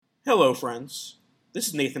Hello, friends. This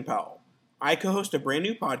is Nathan Powell. I co-host a brand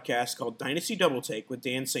new podcast called Dynasty Double Take with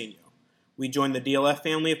Dan Sainio. We join the DLF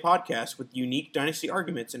family of podcasts with unique Dynasty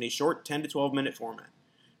arguments in a short 10 to 12 minute format.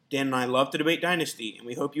 Dan and I love to debate Dynasty, and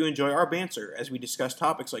we hope you enjoy our banter as we discuss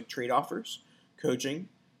topics like trade offers, coaching,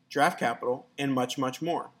 draft capital, and much, much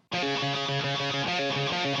more.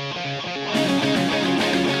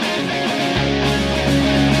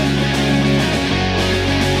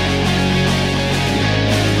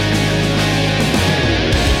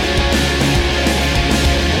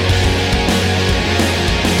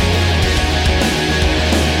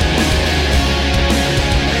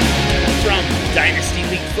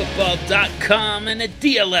 DynastyLeagueFootball.com and a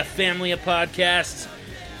DLF family of podcasts.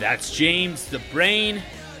 That's James, the brain.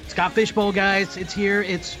 Scott Fishbowl, guys. It's here.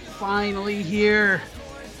 It's finally here.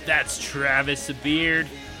 That's Travis, the beard.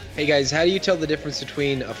 Hey, guys. How do you tell the difference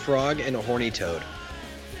between a frog and a horny toad?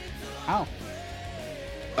 How?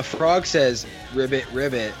 A frog says, ribbit,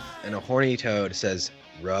 ribbit, and a horny toad says,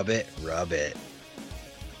 rub it, rub it.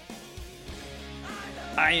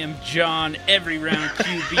 I am John, every round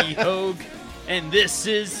QB Hogue. And this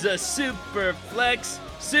is the SuperFlex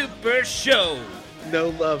SuperShow. No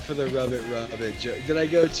love for the rub it joke. Did I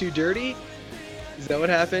go too dirty? Is that what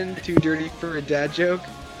happened? Too dirty for a dad joke?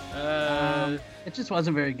 It just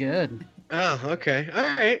wasn't very good. Oh, okay. All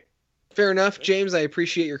right. Fair enough. James, I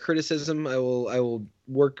appreciate your criticism. I will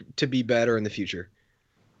work to be better in the future.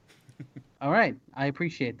 All right. I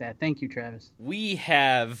appreciate that. Thank you, Travis. We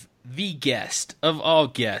have the guest of all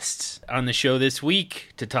guests on the show this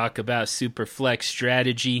week to talk about SuperFlex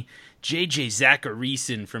strategy, JJ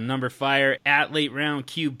Zachariason from Number Fire at Late Round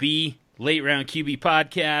QB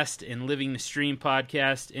podcast, and Living the Stream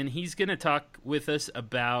podcast. And he's going to talk with us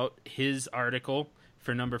about his article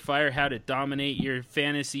for Number Fire, how to dominate your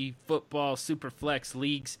fantasy football SuperFlex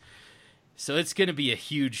leagues. So it's going to be a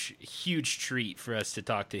huge, huge treat for us to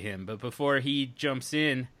talk to him. But before he jumps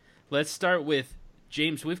in, let's start with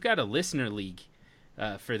James. We've got a listener league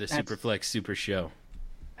for the SuperFlex Super Show.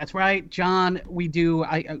 That's right, John. We do.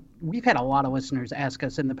 We've had a lot of listeners ask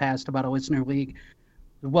us in the past about a listener league.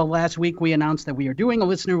 Well, last week we announced that we are doing a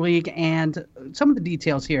listener league, and some of the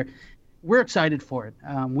details here, we're excited for it.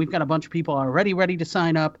 We've got a bunch of people already ready to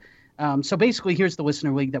sign up. So basically, here's the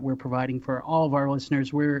listener league that we're providing for all of our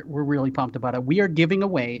listeners. We're really pumped about it. We are giving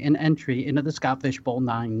away an entry into the Scott Fishbowl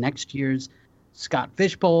 9, next year's Scott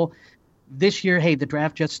Fishbowl. This year, hey, the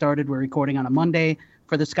draft just started. We're recording on a Monday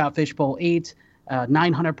for the Scott Fishbowl 8.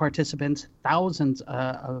 900 participants, thousands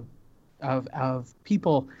of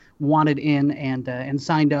people wanted in and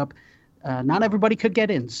signed up. Not everybody could get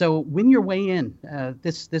in. So win your way in.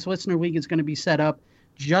 This listener league is going to be set up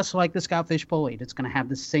just like the Scott Fishbowl 8. It's going to have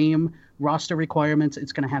the same roster requirements.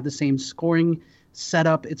 It's going to have the same scoring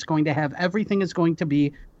setup. It's going to have everything is going to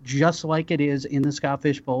be just like it is in the Scott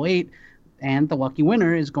Fishbowl 8. And the lucky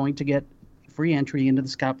winner is going to get free entry into the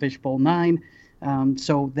Scott Fishbowl 9.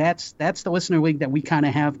 So that's the listener league that we kind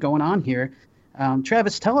of have going on here.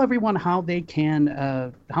 Travis, tell everyone how they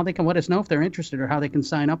can let us know if they're interested or how they can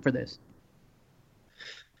sign up for this.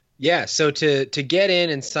 Yeah, so to get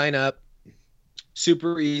in and sign up,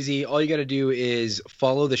 super easy. All you got to do is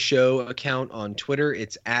follow the show account on Twitter.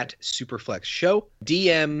 It's at SuperFlex Show.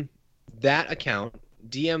 DM that account.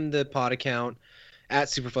 DM the pod account at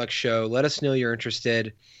SuperFlex Show. Let us know you're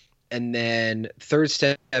interested. And then third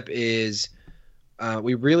step is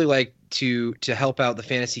we really like to help out the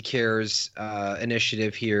Fantasy Cares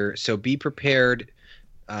initiative here. So be prepared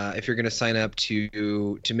if you're going to sign up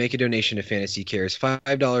to make a donation to Fantasy Cares.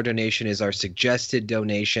 $5 donation is our suggested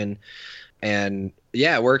donation. And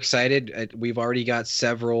yeah, we're excited. We've already got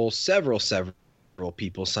several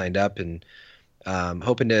people signed up, and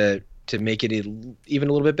hoping to make it even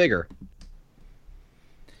a little bit bigger.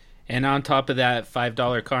 And on top of that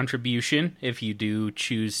 $5 contribution, if you do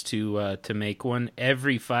choose to make one,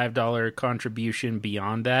 every $5 contribution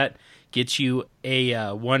beyond that gets you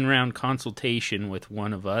a one-round consultation with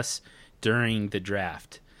one of us during the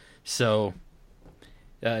draft. So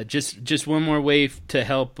just one more way to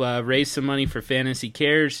help raise some money for Fantasy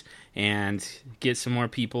Cares and get some more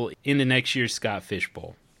people into next year's Scott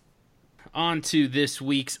Fishbowl. On to this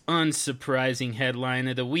week's unsurprising headline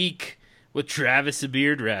of the week with Travis the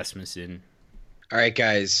Beard Rasmussen. All right,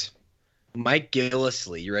 guys. Mike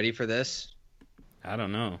Gillislee, you ready for this? I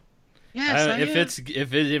don't know. Yes,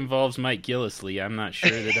 if it involves Mike Gillislee, I'm not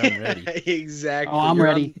sure that I'm ready. Exactly. Oh, I'm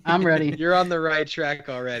ready. I'm ready. You're on the right track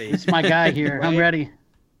already. It's my guy here. I'm ready.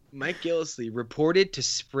 Mike Gillislee reported to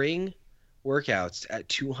spring workouts at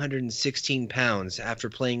 216 pounds after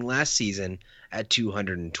playing last season at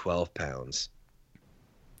 212 pounds.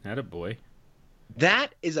 Attaboy.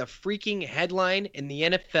 That is a freaking headline in the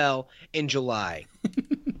NFL in July.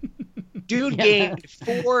 Dude gained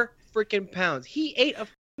 4 freaking pounds. He ate a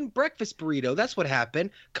breakfast burrito. That's what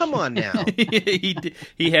happened. Come on now.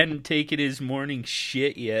 He hadn't taken his morning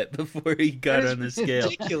shit yet before he got on the scale.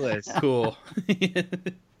 Ridiculous. Cool.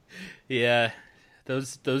 Yeah,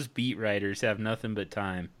 those beat writers have nothing but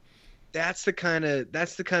time. That's the kind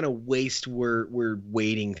of waste we're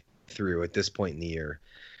wading through at this point in the year.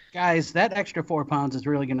 Guys, that extra 4 pounds is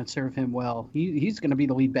really going to serve him well. He's going to be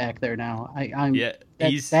the lead back there now.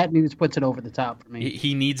 That news puts it over the top for me.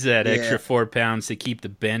 He needs that extra 4 pounds to keep the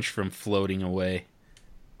bench from floating away.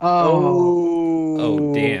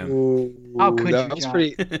 Oh damn! How could that you, was John?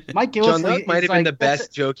 pretty. Mike Gillisley John, that might have been the that's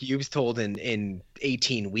best joke you've told in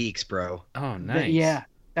 18 weeks, bro. Oh, nice. Yeah,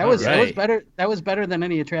 that was better. That was better than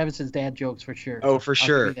any of Travis's dad jokes for sure. Oh, for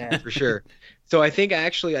sure, for sure. So I think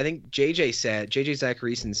JJ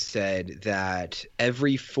Zachariason said that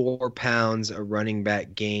every 4 pounds a running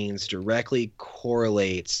back gains directly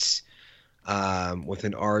correlates with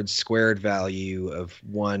an ARD squared value of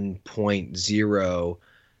 1.0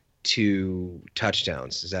 to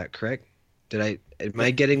touchdowns. Is that correct? Am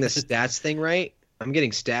I getting the stats thing right? I'm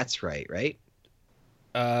getting stats right?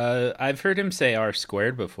 I've heard him say R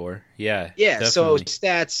squared before. Yeah. Yeah, definitely. So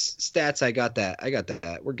stats, I got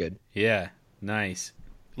that. We're good. Yeah, nice.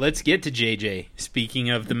 Let's get to JJ.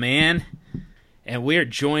 Speaking of the man, and we're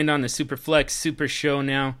joined on the SuperFlex SuperShow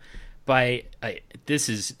now by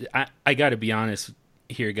I got to be honest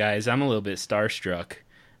here, guys. I'm a little bit starstruck,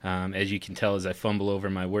 as you can tell as I fumble over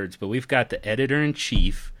my words. But we've got the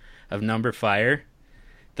editor-in-chief of Number Fire,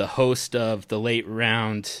 the host of the Late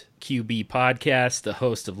Round QB podcast, the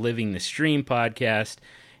host of Living the Stream podcast,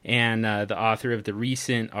 and the author of the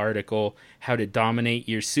recent article, How to Dominate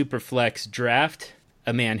Your Superflex Draft.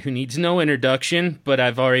 A man who needs no introduction, but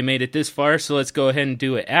I've already made it this far, so let's go ahead and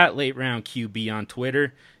do it at Late Round QB on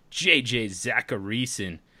Twitter, JJ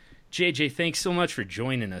Zachariason. JJ, thanks so much for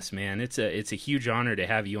joining us, man. It's a huge honor to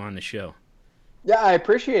have you on the show. Yeah, I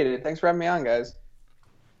appreciate it. Thanks for having me on, guys.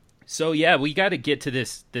 So yeah, we got to get to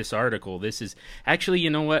this article. This is actually, you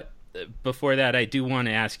know what? Before that, I do want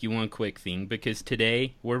to ask you one quick thing, because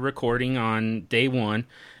today we're recording on day 1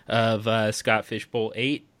 of Scott Fish Bowl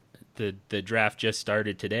 8. The draft just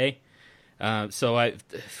started today. So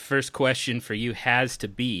first question for you has to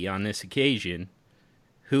be, on this occasion,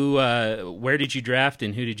 where did you draft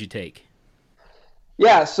and who did you take?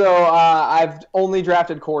 Yeah, so I've only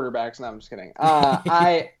drafted quarterbacks. No, I'm just kidding.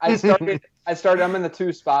 I started. I'm in the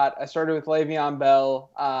 2 spot. I started with Le'Veon Bell,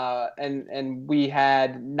 and we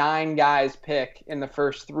had 9 guys pick in the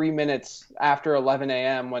first 3 minutes after 11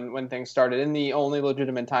 a.m. when things started in the only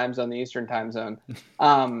legitimate time zone, the Eastern time zone.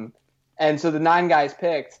 And so the 9 guys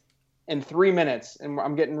picked in 3 minutes, and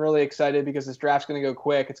I'm getting really excited because this draft's going to go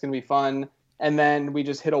quick. It's going to be fun. And then we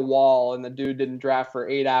just hit a wall, and the dude didn't draft for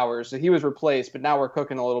 8 hours. So he was replaced, but now we're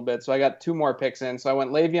cooking a little bit. So I got 2 more picks in. So I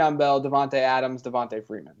went Le'Veon Bell, Devontae Adams, Devontae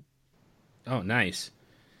Freeman. Oh, nice.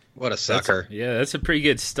 What a sucker. That's a pretty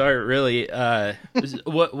good start, really.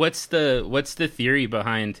 What's the theory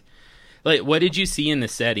behind, like, what did you see in the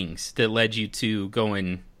settings that led you to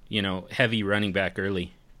going, heavy running back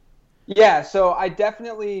early? Yeah, so I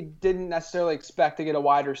definitely didn't necessarily expect to get a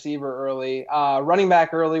wide receiver early. Running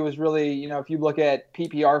back early was really, if you look at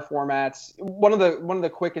PPR formats, one of the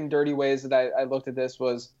quick and dirty ways that I looked at this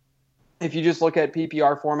was, if you just look at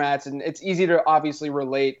PPR formats, and it's easy to obviously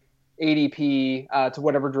relate ADP to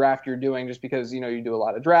whatever draft you're doing, just because you do a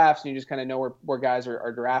lot of drafts and you just kind of know where guys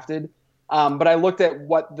are drafted. But I looked at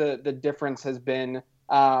what the difference has been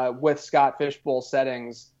with Scott Fish Bowl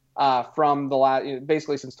settings from the last,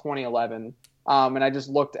 basically since 2011. And I just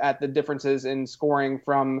looked at the differences in scoring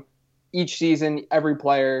from each season, every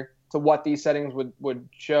player, to what these settings would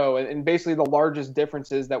show. And basically the largest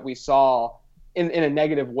differences that we saw in a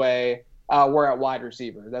negative way were at wide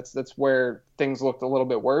receiver. That's where things looked a little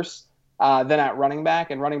bit worse than at running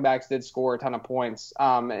back. And running backs did score a ton of points.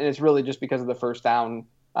 And it's really just because of the first down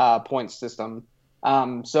point system.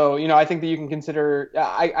 So, I think that you can consider,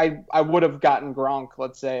 I would have gotten Gronk,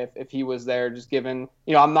 let's say, if he was there, just given,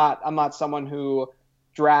 I'm not someone who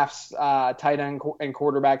drafts tight end and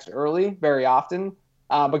quarterbacks early very often.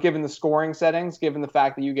 But given the scoring settings, given the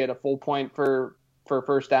fact that you get a full point for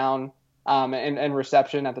first down and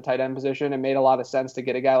reception at the tight end position, it made a lot of sense to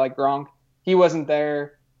get a guy like Gronk. He wasn't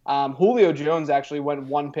there. Julio Jones actually went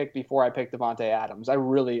 1 pick before I picked Devontae Adams.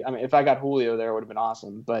 If I got Julio there, it would have been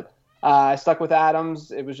awesome. But I stuck with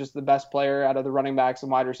Adams. It was just the best player out of the running backs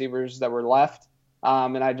and wide receivers that were left.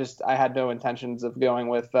 And I had no intentions of going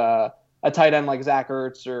with a tight end like Zach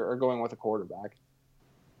Ertz or going with a quarterback.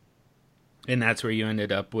 And that's where you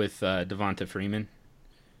ended up with Devonta Freeman?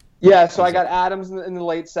 Yeah, so I got Adams in the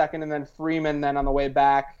late second, and then Freeman then on the way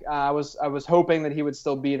back. I was hoping that he would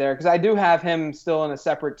still be there because I do have him still in a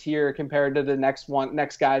separate tier compared to the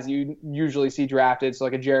next guys you usually see drafted. So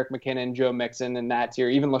like a Jerick McKinnon, Joe Mixon in that tier,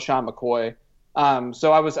 even LaShawn McCoy.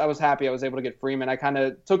 So I was happy I was able to get Freeman. I kind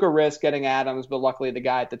of took a risk getting Adams, but luckily the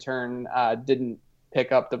guy at the turn didn't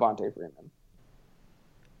pick up Devonta Freeman.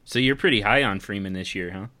 So you're pretty high on Freeman this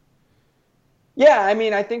year, huh? Yeah, I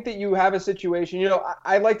mean, I think that you have a situation.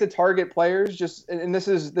 I like to target players and this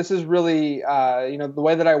is really, the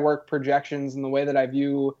way that I work projections and the way that I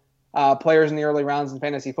view players in the early rounds in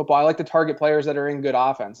fantasy football. I like to target players that are in good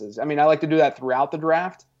offenses. I mean, I like to do that throughout the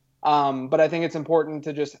draft, but I think it's important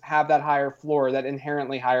to just have that higher floor, that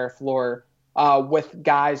inherently higher floor with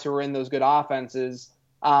guys who are in those good offenses.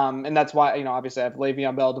 And that's why, obviously I have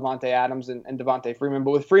Le'Veon Bell, Devontae Adams, and Devonta Freeman.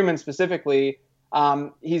 But with Freeman specifically,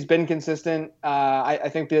 he's been consistent. I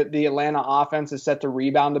think the Atlanta offense is set to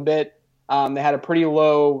rebound a bit. They had a pretty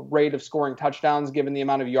low rate of scoring touchdowns given the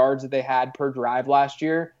amount of yards that they had per drive last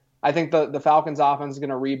year. I think the Falcons offense is going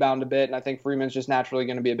to rebound a bit, and I think Freeman's just naturally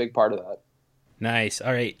going to be a big part of that. Nice.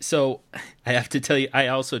 All right. So I have to tell you, I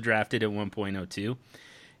also drafted at 1.02.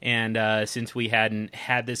 And since we hadn't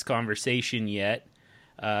had this conversation yet,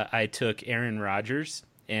 I took Aaron Rodgers.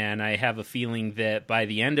 And I have a feeling that by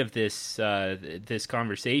the end of this this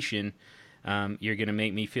conversation, you're going to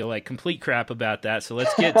make me feel like complete crap about that. So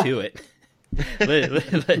let's get to it.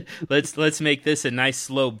 Let's make this a nice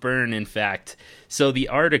slow burn. In fact, so the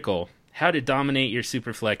article, "How to Dominate Your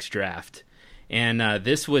SuperFlex Draft," and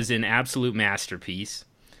this was an absolute masterpiece.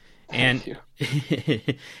 And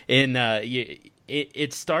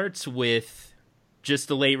it starts with just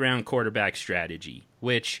the late round quarterback strategy,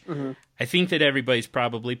 which I think that everybody's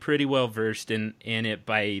probably pretty well versed in it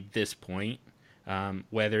by this point.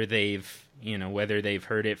 Whether they've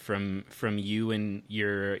heard it from you and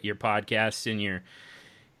your podcasts and your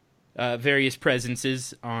various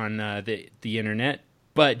presences on the internet,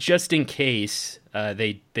 but just in case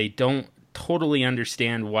they don't totally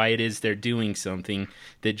understand why it is they're doing something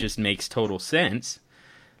that just makes total sense.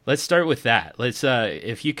 Let's start with that. Let's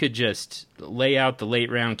if you could just lay out the late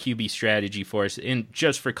round QB strategy for us,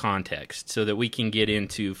 just for context, so that we can get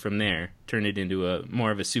into from there, turn it into a more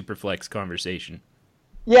of a SuperFlex conversation.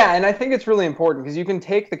 Yeah, and I think it's really important because you can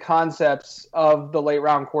take the concepts of the late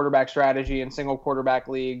round quarterback strategy in single quarterback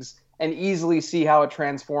leagues and easily see how it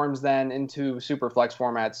transforms then into SuperFlex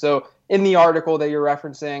formats. So in the article that you're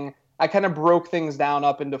referencing, I kind of broke things down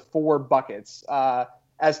up into 4 buckets.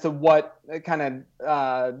 As to what kind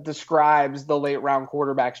of describes the late round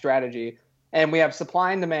quarterback strategy. And we have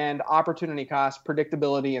supply and demand, opportunity cost,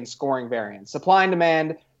 predictability, and scoring variance. Supply and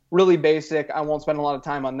demand, really basic. I won't spend a lot of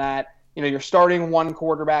time on that. You're starting one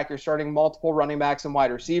quarterback, you're starting multiple running backs and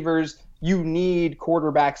wide receivers. You need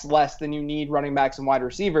quarterbacks less than you need running backs and wide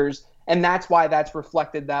receivers. And that's why that's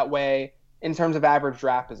reflected that way in terms of average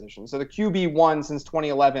draft position. So the QB1 since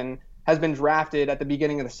 2011 has been drafted at the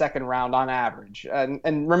beginning of the second round on average.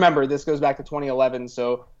 And remember, this goes back to 2011.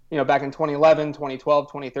 So, back in 2011, 2012,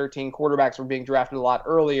 2013, quarterbacks were being drafted a lot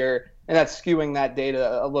earlier, and that's skewing that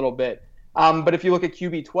data a little bit. But if you look at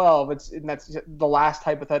QB12, that's the last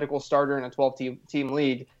hypothetical starter in a 12-team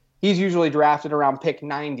league. He's usually drafted around pick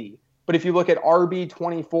 90. But if you look at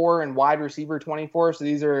RB24 and wide receiver 24, so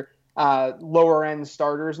these are lower-end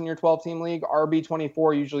starters in your 12-team league,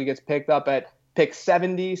 RB24 usually gets picked up at pick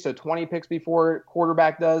 70, so 20 picks before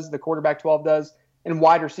the quarterback 12 does, and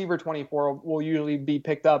wide receiver 24 will usually be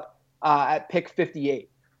picked up at pick 58.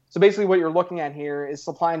 So basically what you're looking at here is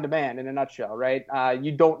supply and demand in a nutshell, right?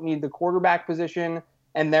 You don't need the quarterback position,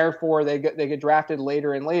 and therefore they get drafted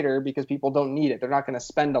later and later because people don't need it. They're not going to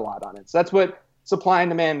spend a lot on it. So that's what supply and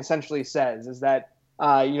demand essentially says, is that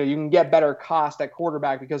you can get better cost at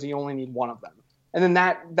quarterback because you only need one of them. And then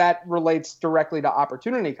that relates directly to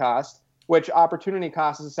opportunity cost, which opportunity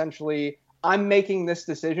cost is essentially I'm making this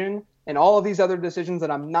decision and all of these other decisions that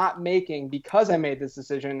I'm not making because I made this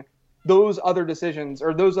decision, those other decisions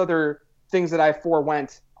or those other things that I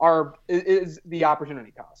forewent is the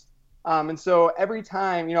opportunity cost. And so every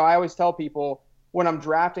time, I always tell people when I'm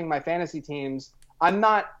drafting my fantasy teams, I'm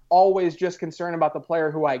not always just concerned about the player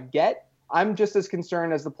who I get. I'm just as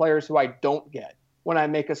concerned as the players who I don't get when I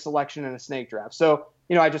make a selection in a snake draft. So,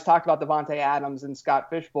 I just talked about Devontae Adams and Scott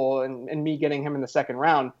Fishbowl and me getting him in the second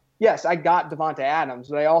round. Yes, I got Devontae Adams,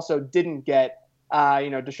 but I also didn't get,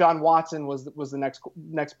 Deshaun Watson was the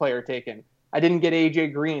next player taken. I didn't get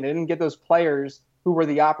AJ Green. I didn't get those players who were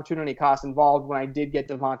the opportunity cost involved when I did get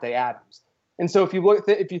Devontae Adams. And so if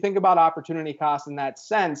you think about opportunity cost in that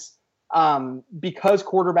sense, because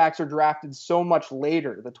quarterbacks are drafted so much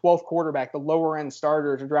later, the 12th quarterback, the lower end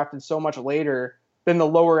starters are drafted so much later than the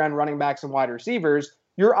lower end running backs and wide receivers,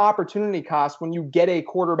 your opportunity cost when you get a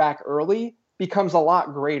quarterback early becomes a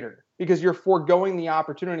lot greater because you're foregoing the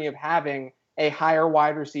opportunity of having a higher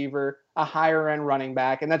wide receiver, a higher end running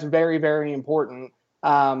back. And that's very, very important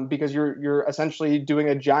because you're essentially doing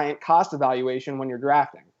a giant cost evaluation when you're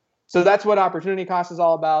drafting. So that's what opportunity cost is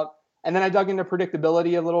all about. And then I dug into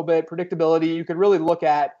predictability a little bit. Predictability, you could really look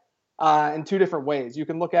at in two different ways. You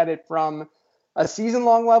can look at it from a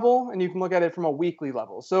season-long level, and you can look at it from a weekly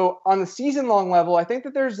level. So on the season-long level, I think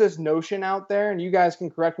that there's this notion out there, and you guys can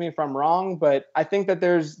correct me if I'm wrong, but I think that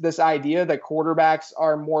there's this idea that quarterbacks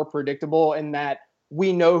are more predictable in that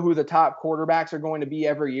we know who the top quarterbacks are going to be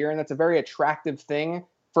every year, and that's a very attractive thing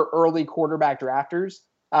for early quarterback drafters.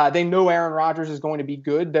 They know Aaron Rodgers is going to be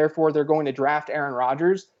good, therefore they're going to draft Aaron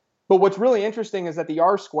Rodgers. But what's really interesting is that the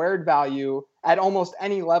R-squared value at almost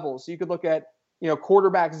any level, so you could look at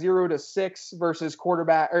quarterback 0 to 6 versus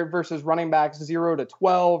running backs 0 to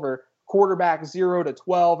 12, or quarterback 0 to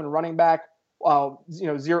 12 and running back 0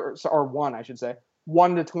 or 1, I should say,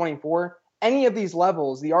 1 to 24. Any of these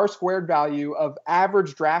levels, the R-squared value of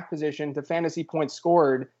average draft position to fantasy points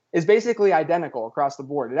scored is basically identical across the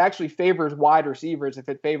board. It actually favors wide receivers if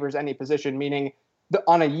it favors any position, meaning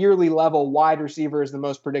on a yearly level, wide receiver is the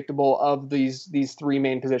most predictable of these three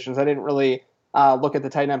main positions. I didn't really look at the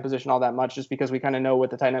tight end position all that much just because we kind of know what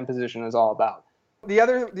the tight end position is all about. The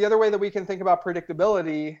other way that we can think about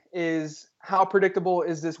predictability is how predictable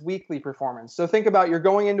is this weekly performance. So think about you're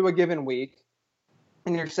going into a given week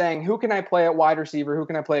and you're saying, who can I play at wide receiver? Who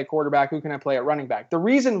can I play at quarterback? Who can I play at running back? The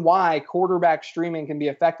reason why quarterback streaming can be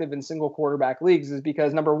effective in single quarterback leagues is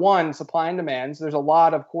because, number one, supply and demand. So there's a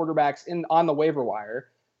lot of quarterbacks on the waiver wire.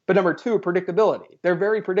 But number two, predictability. They're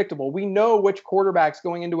very predictable. We know which quarterbacks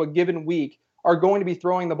going into a given week are going to be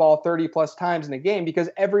throwing the ball 30 plus times in a game because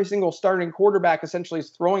every single starting quarterback essentially is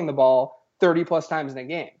throwing the ball 30 plus times in a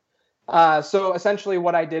game. So essentially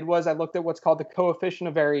what I did was I looked at what's called the coefficient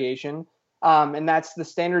of variation. And that's the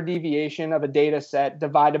standard deviation of a data set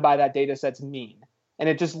divided by that data set's mean. And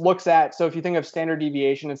it just looks at, so if you think of standard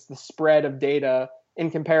deviation, it's the spread of data in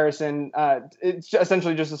comparison. It's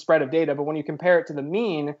essentially just a spread of data. But when you compare it to the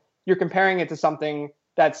mean, you're comparing it to something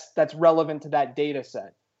that's relevant to that data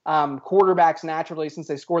set. Quarterbacks naturally, since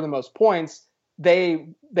they score the most points,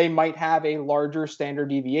 they might have a larger standard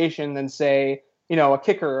deviation than, say, a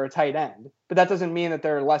kicker or a tight end. But that doesn't mean that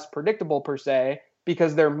they're less predictable per se,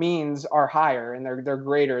 because their means are higher and they're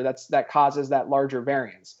greater. That causes that larger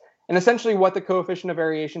variance. And essentially what the coefficient of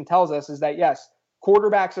variation tells us is that, yes,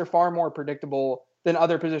 quarterbacks are far more predictable than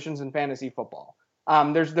other positions in fantasy football.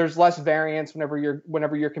 There's less variance whenever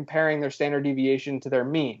you're comparing their standard deviation to their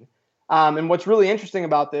mean. And what's really interesting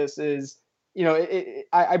about this is,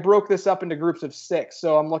 I broke this up into groups of 6.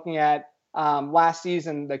 So I'm looking at last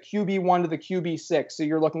season, the QB1 to the QB6. So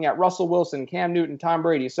you're looking at Russell Wilson, Cam Newton, Tom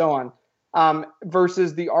Brady, so on.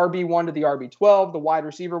 Versus the RB1 to the RB12, the wide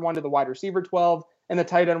receiver 1 to the wide receiver 12, and the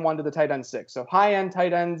tight end 1 to the tight end 6. So high-end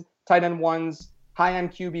tight end 1s,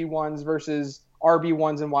 high-end QB 1s versus RB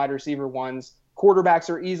 1s and wide receiver 1s. Quarterbacks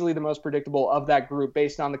are easily the most predictable of that group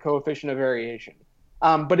based on the coefficient of variation.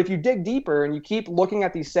 But if you dig deeper and you keep looking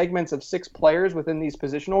at these segments of 6 players within these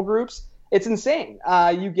positional groups, it's insane.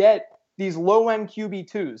 You get these low-end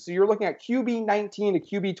QB2s. So you're looking at QB 19 to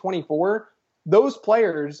QB 24. Those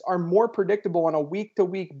players are more predictable on a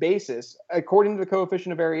week-to-week basis, according to the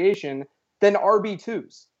coefficient of variation, than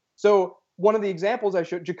RB2s. So one of the examples I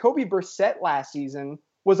showed, Jacoby Brissett last season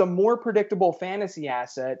was a more predictable fantasy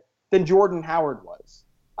asset than Jordan Howard was.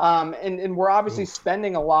 And we're obviously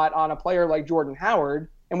spending a lot on a player like Jordan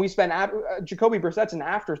Howard, and we spend Jacoby Brissett's an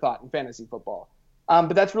afterthought in fantasy football.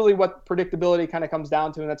 But that's really what predictability kind of comes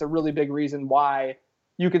down to, and that's a really big reason why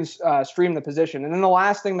you can stream the position. And then the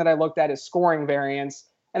last thing that I looked at is scoring variance.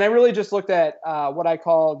 And I really just looked at what I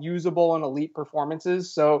call usable and elite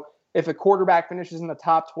performances. So if a quarterback finishes in the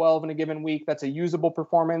top 12 in a given week, that's a usable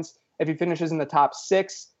performance. If he finishes in the top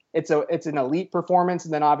 6, it's an elite performance.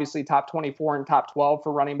 And then obviously top 24 and top 12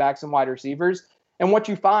 for running backs and wide receivers. And what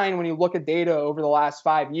you find when you look at data over the last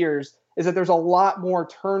 5 years is that there's a lot more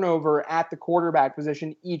turnover at the quarterback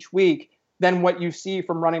position each week than what you see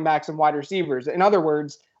from running backs and wide receivers. In other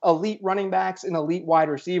words, elite running backs and elite wide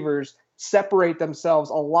receivers separate themselves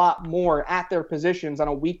a lot more at their positions on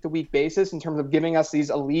a week-to-week basis in terms of giving us these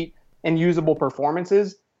elite and usable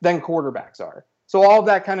performances than quarterbacks are. So all of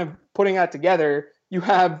that kind of putting that together, you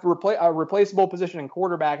have a replaceable position in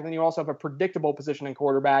quarterback, and then you also have a predictable position in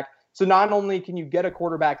quarterback. So not only can you get a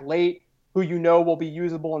quarterback late who will be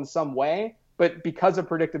usable in some way, but because of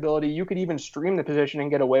predictability, you could even stream the position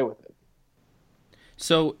and get away with it.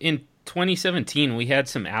 So in 2017, we had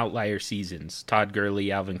some outlier seasons. Todd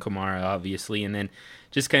Gurley, Alvin Kamara, obviously, and then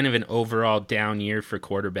just kind of an overall down year for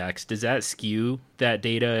quarterbacks. Does that skew that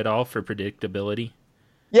data at all for predictability?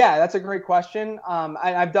 Yeah, that's a great question.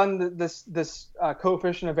 I've done this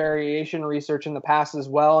coefficient of variation research in the past as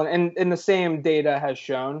well, and the same data has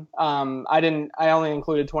shown. I only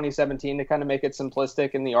included 2017 to kind of make it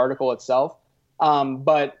simplistic in the article itself.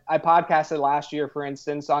 But I podcasted last year, for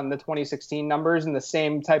instance, on the 2016 numbers, and the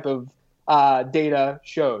same type of data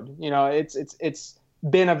showed. It's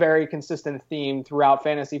been a very consistent theme throughout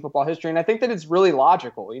fantasy football history, and I think that it's really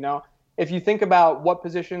logical. If you think about what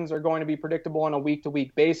positions are going to be predictable on a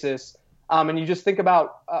week-to-week basis, and you just think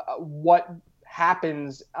about what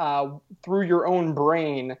happens through your own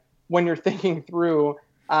brain when you're thinking through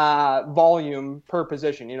volume per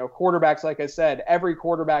position. Quarterbacks, like I said, every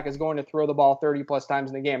quarterback is going to throw the ball 30-plus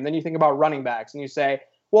times in the game. Then you think about running backs, and you say,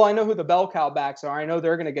 well, I know who the bell cow backs are. I know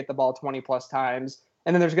they're going to get the ball 20-plus times.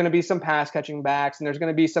 And then there's going to be some pass-catching backs, and there's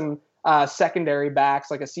going to be some secondary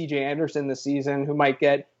backs like a C.J. Anderson this season who might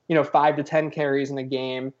get 5 to 10 carries in a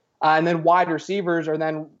game. And then wide receivers are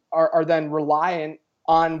then reliant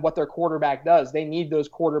on what their quarterback does. They need those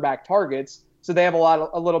quarterback targets, so they have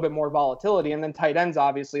a little bit more volatility. And then tight ends,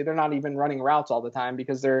 obviously, they're not even running routes all the time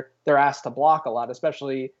because they're asked to block a lot,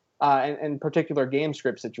 especially in particular game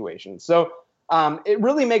script situations. So it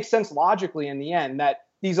really makes sense logically in the end that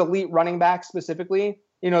these elite running backs specifically,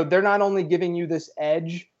 they're not only giving you this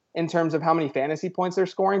edge in terms of how many fantasy points they're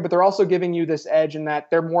scoring, but they're also giving you this edge in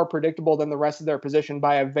that they're more predictable than the rest of their position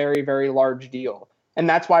by a very, very large deal. And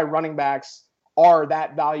that's why running backs are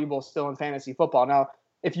that valuable still in fantasy football. Now,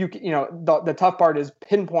 if the tough part is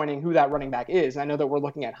pinpointing who that running back is. I know that we're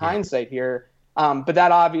looking at hindsight here, but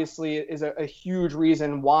that obviously is a huge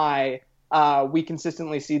reason why we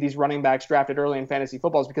consistently see these running backs drafted early in fantasy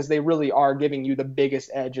football, is because they really are giving you the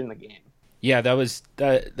biggest edge in the game. Yeah, that was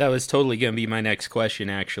totally going to be my next question,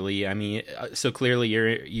 actually. I mean, so clearly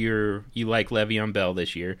you like Le'Veon Bell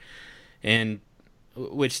this year, and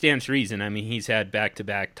which stands to reason. I mean, he's had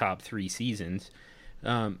back-to-back top 3 seasons.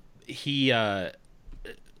 So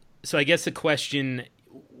I guess the question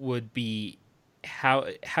would be, how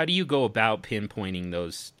do you go about pinpointing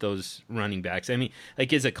those running backs? I mean,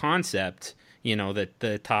 like, as a concept, that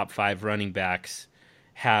the top 5 running backs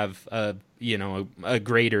have a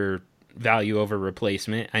greater value over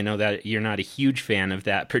replacement. I know that you're not a huge fan of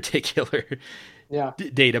that particular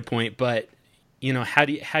data point, but how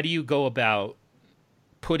do you go about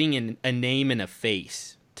putting a name and a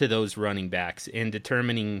face to those running backs and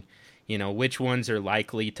determining which ones are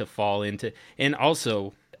likely to fall into? And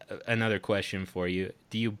also, another question for you: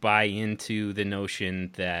 do you buy into the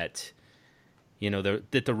notion that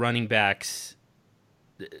that the running backs,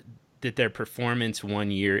 that their performance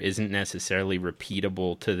one year isn't necessarily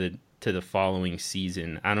repeatable to the following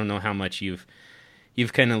season? I don't know how much you've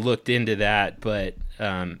kind of looked into that, but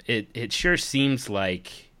it sure seems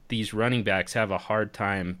like these running backs have a hard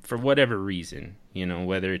time for whatever reason,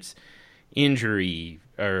 whether it's injury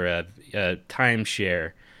or a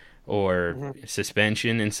timeshare or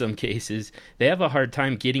suspension in some cases. They have a hard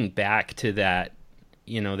time getting back to that,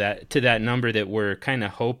 that number that we're kind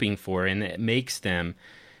of hoping for, and it makes them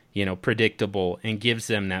predictable and gives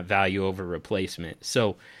them that value over replacement.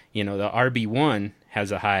 So the RB1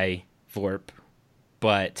 has a high VORP,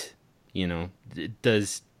 but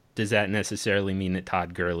does that necessarily mean that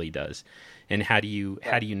Todd Gurley does? And how do you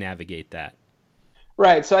navigate that?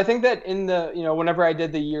 Right. So I think that in the whenever I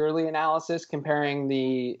did the yearly analysis comparing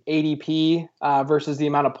the ADP versus the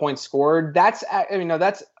amount of points scored, that's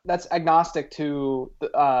agnostic to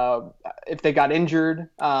if they got injured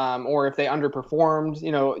or if they underperformed,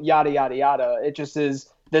 yada yada yada. It just is,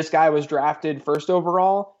 this guy was drafted first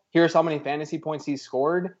overall. Here's how many fantasy points he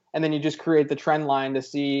scored, and then you just create the trend line to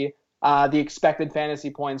see the expected fantasy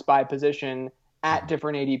points by position at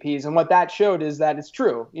different ADPs. And what that showed is that it's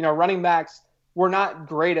true. Running backs, we're not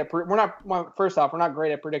great at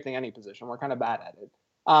predicting any position. We're kind of bad at it.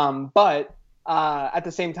 But at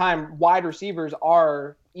the same time, wide receivers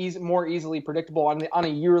are more easily predictable on a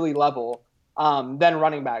yearly level than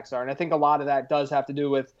running backs are. And I think a lot of that does have to do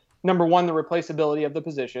with, number one, the replaceability of the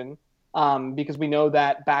position, because we know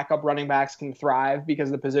that backup running backs can thrive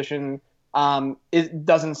because the position it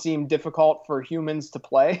doesn't seem difficult for humans to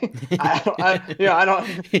play. I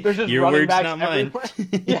don't. There's just Your running words, backs not mine. everywhere.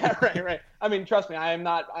 Yeah, right. I mean, trust me, I am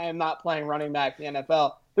not playing running back in the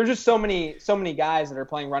NFL. There's just so many guys that are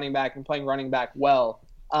playing running back and playing running back well,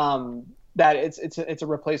 that it's a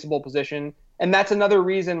replaceable position, and that's another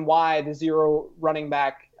reason why the zero running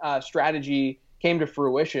back strategy came to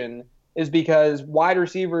fruition is because wide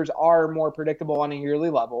receivers are more predictable on a yearly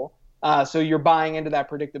level. So you're buying into that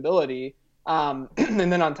predictability. And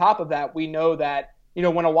then on top of that, we know that,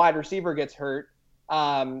 when a wide receiver gets hurt,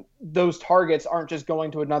 those targets aren't just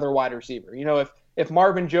going to another wide receiver. If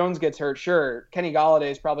Marvin Jones gets hurt, sure, Kenny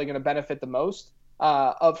Golladay is probably going to benefit the most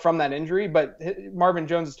from that injury, but Marvin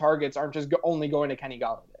Jones's targets aren't just only going to Kenny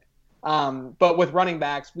Golladay. But with running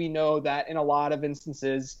backs, we know that in a lot of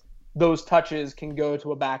instances, those touches can go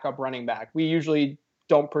to a backup running back. We usually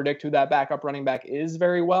don't predict who that backup running back is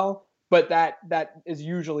very well, but that is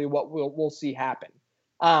usually what we'll see happen.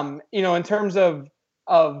 In terms of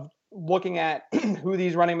looking at who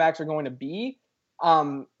these running backs are going to be,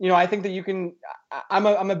 I think that you can. I'm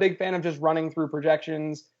a big fan of just running through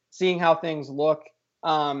projections, seeing how things look.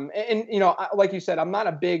 Like you said, I'm not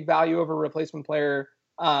a big value over replacement player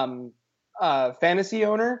fantasy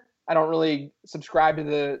owner. I don't really subscribe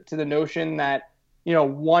to the notion that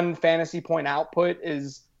one fantasy point output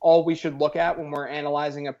is all we should look at when we're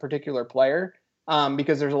analyzing a particular player,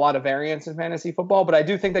 because there's a lot of variance in fantasy football. But I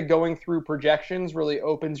do think that going through projections really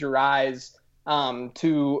opens your eyes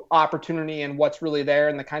to opportunity and what's really there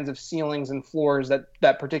and the kinds of ceilings and floors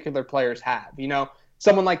that particular players have.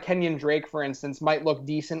 Someone like Kenyon Drake, for instance, might look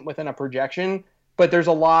decent within a projection, but there's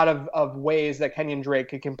a lot of ways that Kenyon Drake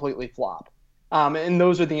could completely flop. And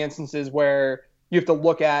those are the instances where you have to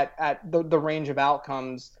look at the range of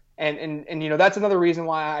outcomes. And that's another reason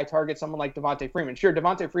why I target someone like Devontae Freeman. Sure,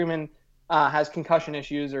 Devontae Freeman has concussion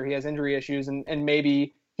issues or he has injury issues, and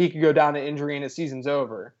maybe he could go down to injury and his season's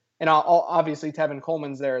over. And obviously Tevin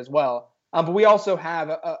Coleman's there as well. But we also have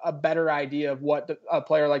a better idea of what a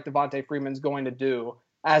player like Devontae Freeman's going to do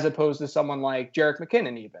as opposed to someone like Jerick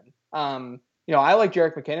McKinnon even. I like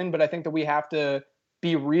Jerick McKinnon, but I think that we have to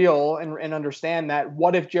be real and understand that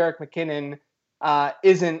what if Jerick McKinnon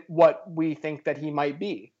isn't what we think that he might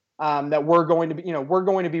be? That we're going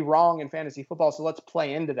to be wrong in fantasy football. So let's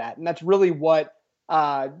play into that. And that's really what,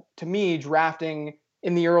 to me, drafting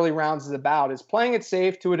in the early rounds is about, is playing it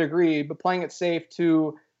safe to a degree, but playing it safe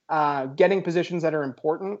to getting positions that are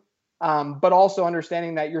important, but also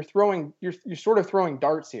understanding that you're sort of throwing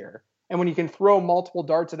darts here. And when you can throw multiple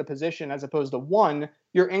darts at a position as opposed to one,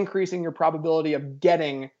 you're increasing your probability of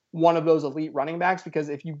getting one of those elite running backs, because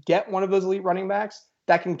if you get one of those elite running backs,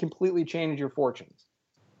 that can completely change your fortunes.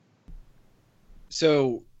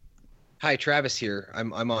 So, hi, Travis here.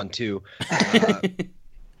 I'm on too. It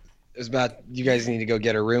was about, you guys need to go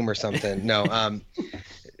get a room or something. No.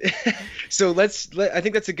 So I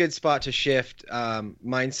think that's a good spot to shift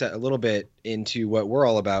mindset a little bit into what we're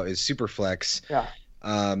all about, is SuperFlex. Yeah.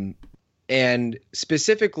 And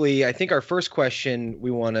specifically, I think our first question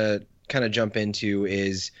we want to kind of jump into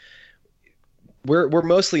is we're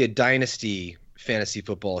mostly a dynasty fantasy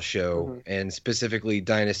football show, mm-hmm. and specifically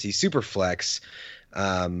dynasty SuperFlex.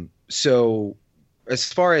 So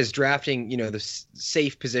as far as drafting, the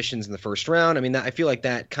safe positions in the first round, I mean, I feel like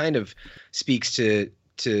that kind of speaks to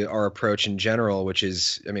our approach in general, which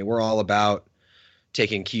is, I mean, we're all about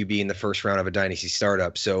taking QB in the first round of a dynasty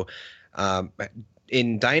startup. So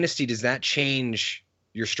in dynasty, does that change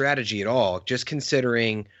your strategy at all? Just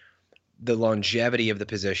considering the longevity of the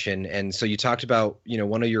position. And so you talked about,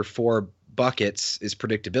 one of your 4 buckets is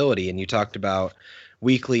predictability, and you talked about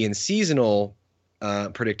weekly and seasonal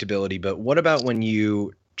predictability, but what about when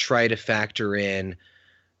you try to factor in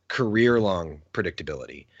career-long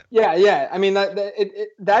predictability? Yeah. I mean,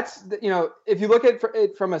 that's if you look at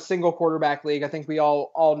it from a single quarterback league, I think we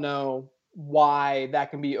all know why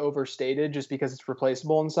that can be overstated just because it's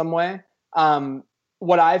replaceable in some way.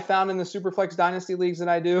 What I've found in the SuperFlex dynasty leagues that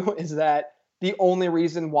I do is that the only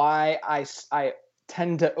reason why I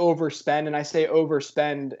tend to overspend, and I say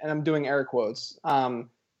overspend, and I'm doing air quotes, I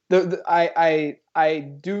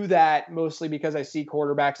do that mostly because I see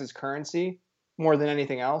quarterbacks as currency more than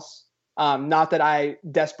anything else. Not that I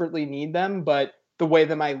desperately need them, but the way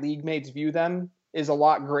that my league mates view them is a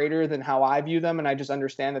lot greater than how I view them, and I just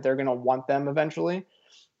understand that they're going to want them eventually.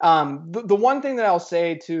 The one thing that I'll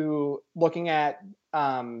say to looking at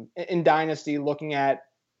in Dynasty, looking at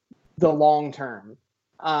the long term,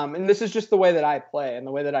 and this is just the way that I play and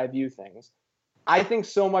the way that I view things, I think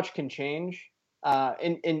so much can change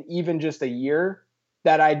in even just a year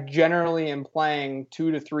that I generally am playing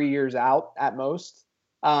 2 to 3 years out at most.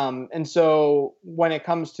 And so when it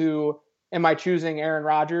comes to, am I choosing Aaron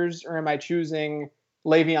Rodgers or am I choosing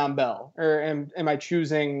Le'Veon Bell, or am I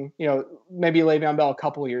choosing, maybe Le'Veon Bell a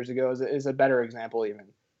couple of years ago is a better example even.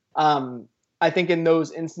 I think in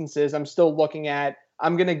those instances, I'm still looking at,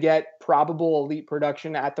 I'm going to get probable elite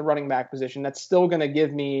production at the running back position. That's still going to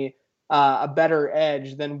give me a better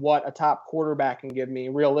edge than what a top quarterback can give me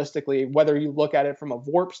realistically, whether you look at it from a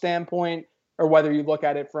VORP standpoint or whether you look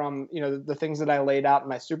at it from, the things that I laid out in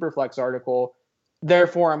my SuperFlex article.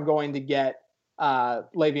 Therefore, I'm going to get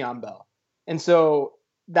Le'Veon Bell. And so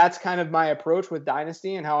that's kind of my approach with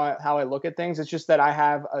Dynasty and how I look at things. It's just that I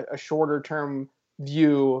have a shorter term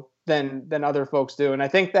view than other folks do. And I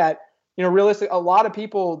think that, realistically, a lot of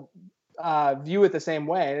people view it the same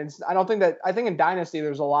way. And I think in Dynasty,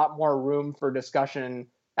 there's a lot more room for discussion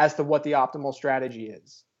as to what the optimal strategy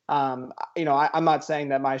is. I'm not saying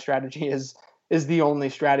that my strategy is the only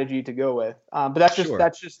strategy to go with. But that's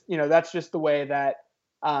just the way that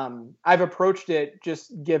I've approached it,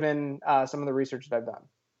 just given some of the research that I've done.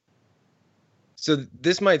 So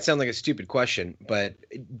this might sound like a stupid question, but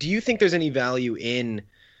do you think there's any value in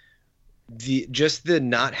the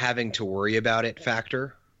not having to worry about it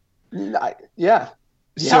factor? Yeah.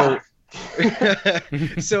 So,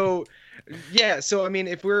 So I mean,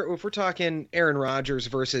 if we're talking Aaron Rodgers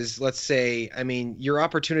versus, let's say, I mean, your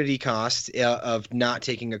opportunity cost of not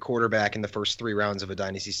taking a quarterback in the first 3 rounds of a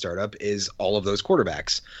dynasty startup is all of those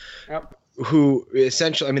quarterbacks. Yep. Who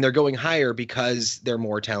essentially, I mean, they're going higher because they're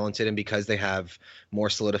more talented and because they have more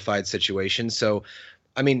solidified situations. So,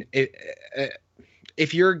 I mean,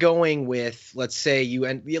 if you're going with, let's say you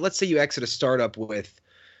exit a startup with,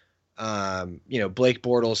 Blake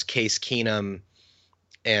Bortles, Case Keenum,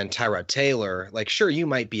 and Tyrod Taylor, like, sure, you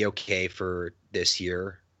might be okay for this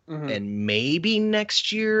year and maybe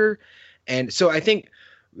next year. And so I think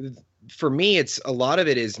for me, it's a lot of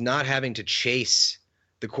it is not having to chase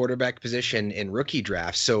the quarterback position in rookie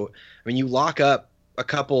drafts. So, I mean, you lock up a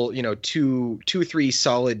couple, 2 or 3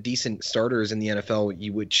 solid, decent starters in the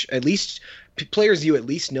NFL, which at least players you at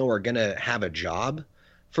least know are going to have a job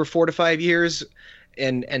for 4 to 5 years.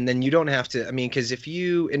 And then you don't have to, I mean, because if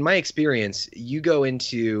you, in my experience, you go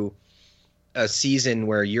into a season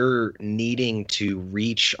where you're needing to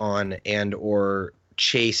reach on and or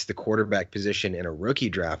chase the quarterback position in a rookie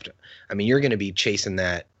draft, I mean, you're going to be chasing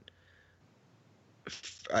that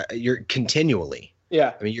you're continually.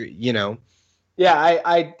 Yeah. I mean, Yeah,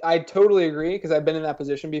 I totally agree because I've been in that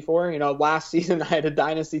position before. Last season I had a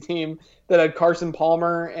dynasty team that had Carson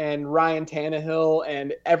Palmer and Ryan Tannehill,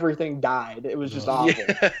 and everything died. It was just awful.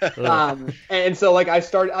 Yeah. And so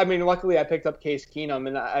luckily I picked up Case Keenum,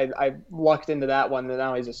 and I lucked into that one, and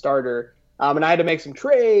now he's a starter. And I had to make some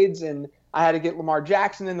trades, and I had to get Lamar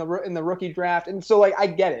Jackson in the rookie draft. And so I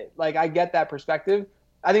get it. I get that perspective.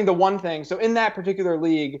 I think the one thing, so in that particular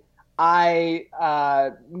league, I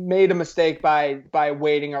made a mistake by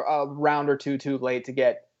waiting a round or two too late to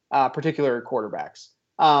get particular quarterbacks.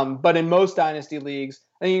 But in most dynasty leagues,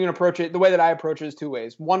 I think you can approach it. The way that I approach it is 2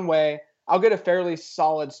 ways. One way, I'll get a fairly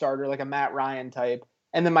solid starter, like a Matt Ryan type,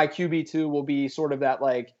 and then my QB2 will be sort of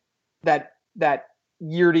that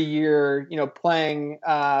year to year, playing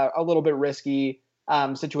a little bit risky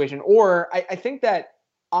situation. Or I think that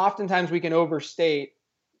oftentimes we can overstate,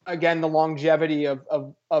 again, the longevity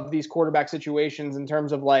of these quarterback situations in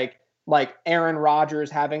terms of like Aaron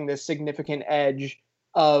Rodgers having this significant edge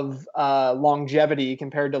of longevity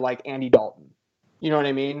compared to like Andy Dalton. You know what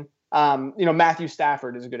I mean? Matthew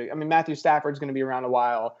Stafford is Matthew Stafford's going to be around a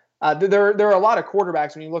while. There are a lot of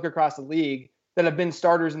quarterbacks when you look across the league that have been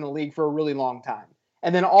starters in the league for a really long time.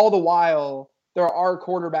 And then all the while, there are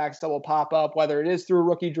quarterbacks that will pop up, whether it is through a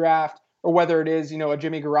rookie draft or whether it is, a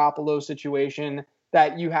Jimmy Garoppolo situation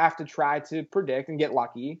that you have to try to predict and get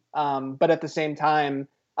lucky. But at the same time,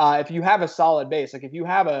 if you have a solid base, like if you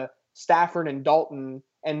have a Stafford and Dalton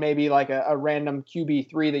and maybe like a random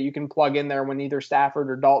QB3 that you can plug in there when either Stafford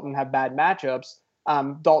or Dalton have bad matchups,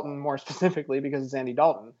 Dalton more specifically because it's Andy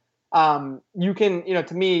Dalton, you can,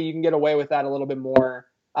 to me, you can get away with that a little bit more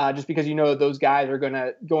just because that those guys are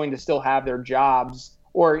going to still have their jobs.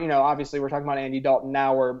 Or, obviously we're talking about Andy Dalton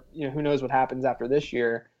now where, who knows what happens after this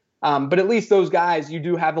year. But at least those guys, you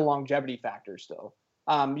do have the longevity factor still.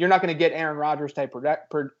 You're not going to get Aaron Rodgers type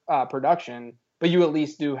production, but you at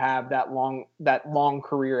least do have that long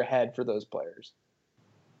career ahead for those players.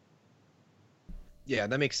 Yeah,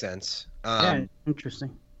 that makes sense. Yeah,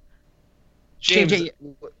 interesting. James, JJ,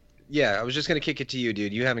 yeah, I was just going to kick it to you,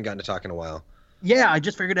 dude. You haven't gotten to talk in a while. Yeah, I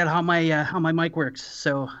just figured out how my mic works.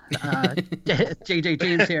 So, JJ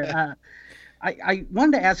James here. I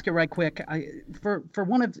wanted to ask you right quick. For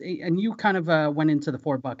one of, and you kind of went into the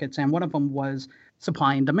 4 buckets, and one of them was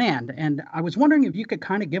supply and demand. And I was wondering if you could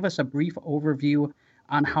kind of give us a brief overview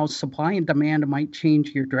on how supply and demand might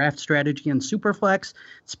change your draft strategy in SuperFlex,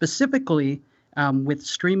 specifically with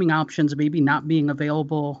streaming options maybe not being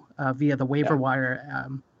available via the waiver wire.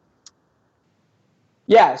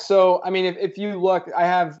 Yeah. So, I mean, if you look, I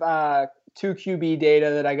have 2QB data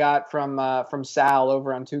that I got from Sal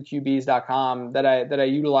over on 2QBs.com that I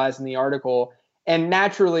utilize in the article. And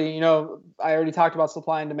naturally, I already talked about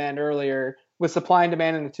supply and demand earlier. With supply and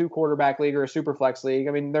demand in the 2-quarterback league or a SuperFlex league,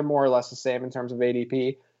 I mean, they're more or less the same in terms of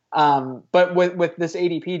ADP. But with this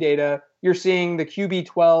ADP data, you're seeing the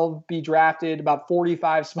QB12 be drafted about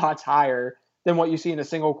 45 spots higher than what you see in a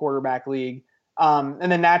single quarterback league.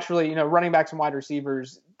 And then naturally, running backs and wide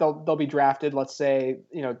receivers, they'll be drafted, let's say,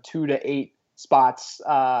 2 to 8 spots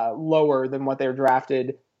lower than what they're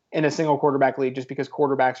drafted in a single quarterback league, just because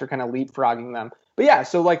quarterbacks are kind of leapfrogging them. But yeah,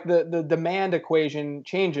 so like the demand equation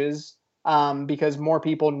changes because more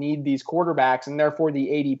people need these quarterbacks, and therefore the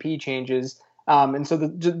ADP changes. And so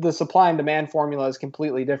the supply and demand formula is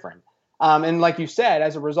completely different. And like you said,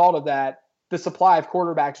 as a result of that, the supply of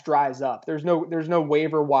quarterbacks dries up. There's no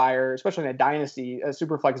waiver wire, especially in a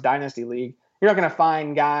SuperFlex dynasty league. You're not going to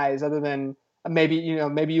find guys other than maybe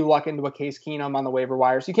you luck into a Case Keenum on the waiver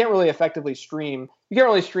wire. So you can't really effectively stream. You can't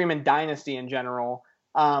really stream in dynasty in general,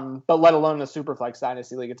 but let alone the SuperFlex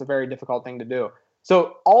dynasty league. It's a very difficult thing to do.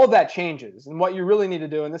 So all of that changes, and what you really need to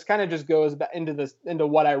do, and this kind of just goes into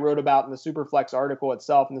what I wrote about in the SuperFlex article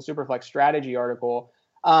itself, in the SuperFlex strategy article.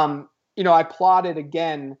 I plotted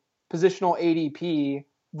again positional ADP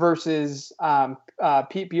versus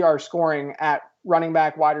PPR scoring at running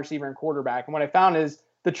back, wide receiver, and quarterback. And what I found is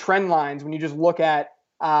the trend lines, when you just look at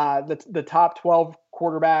the top 12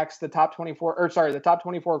 quarterbacks, the top 24 quarterbacks,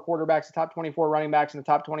 the top 24 running backs, and the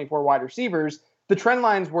top 24 wide receivers, the trend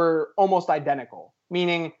lines were almost identical,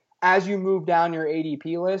 meaning as you move down your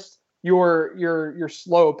ADP list, your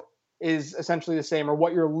slope is essentially the same, or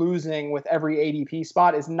what you're losing with every ADP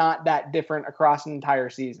spot is not that different across an entire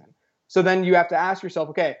season. So then you have to ask yourself,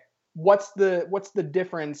 okay, what's the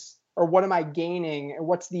difference, or what am I gaining, or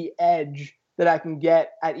what's the edge that I can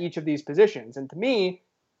get at each of these positions? And to me,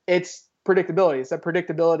 it's predictability. It's that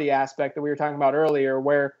predictability aspect that we were talking about earlier,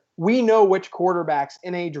 where we know which quarterbacks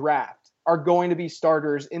in a draft are going to be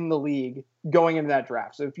starters in the league going into that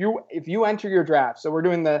draft. So if you enter your draft, so we're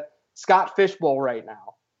doing the Scott Fish Bowl right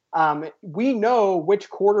now, we know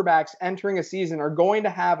which quarterbacks entering a season are going to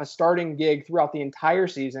have a starting gig throughout the entire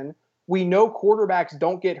season. We know quarterbacks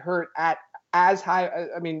don't get hurt at as high,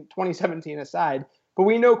 2017 aside, but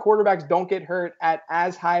we know quarterbacks don't get hurt at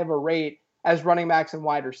as high of a rate as running backs and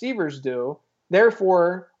wide receivers do.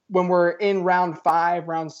 Therefore, when we're in round 5,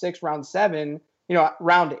 round 6, round 7,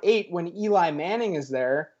 round 8, when Eli Manning is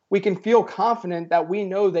there, we can feel confident that we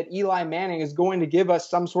know that Eli Manning is going to give us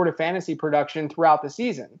some sort of fantasy production throughout the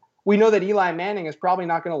season. We know that Eli Manning is probably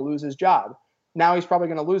not going to lose his job. Now he's probably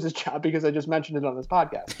going to lose his job because I just mentioned it on this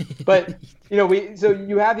podcast. But, so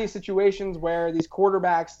you have these situations where these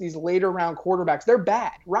quarterbacks, these later round quarterbacks, they're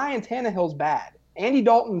bad. Ryan Tannehill's bad. Andy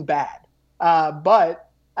Dalton's bad. But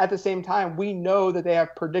at the same time, we know that they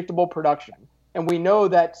have predictable production. And we know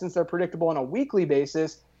that since they're predictable on a weekly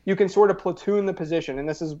basis, you can sort of platoon the position. And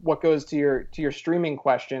this is what goes to your streaming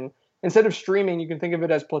question. Instead of streaming, you can think of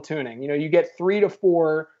it as platooning. You get 3 to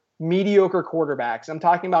 4 mediocre quarterbacks. I'm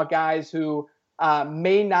talking about guys who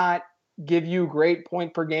may not give you great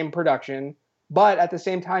point per game production, but at the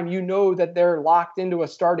same time, that they're locked into a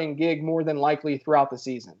starting gig more than likely throughout the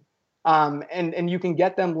season. And you can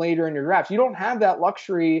get them later in your drafts. You don't have that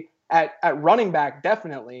luxury at running back,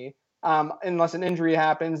 definitely. Unless an injury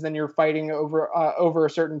happens, then you're fighting over a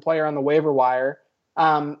certain player on the waiver wire.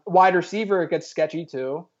 Wide receiver, it gets sketchy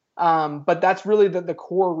too. But that's really the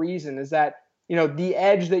core reason is that, the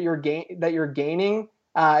edge that you're gaining,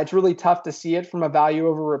 it's really tough to see it from a value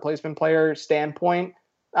over replacement player standpoint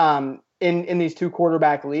in these 2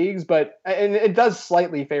 quarterback leagues. And it does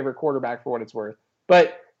slightly favor quarterback for what it's worth.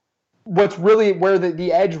 But what's really where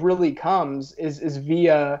the edge really comes is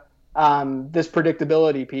via this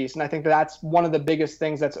predictability piece. And I think that's one of the biggest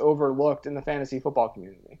things that's overlooked in the fantasy football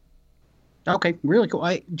community. Okay, really cool.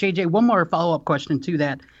 JJ, one more follow-up question to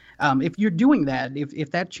that. If you're doing that,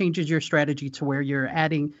 if that changes your strategy to where you're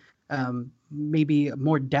adding maybe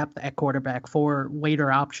more depth at quarterback for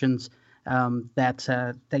later options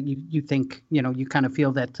that you think, you kind of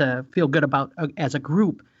feel good about as a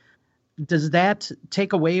group, does that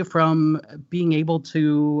take away from being able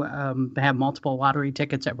to have multiple lottery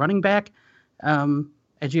tickets at running back?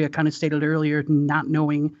 As you kind of stated earlier, not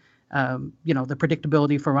knowing, the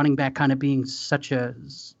predictability for running back kind of being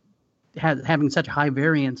having such high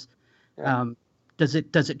variance. Yeah. Does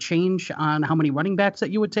it change on how many running backs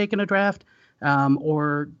that you would take in a draft?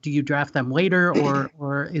 Or do you draft them later,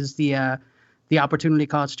 or is the opportunity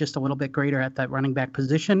cost just a little bit greater at that running back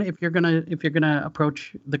position if you're gonna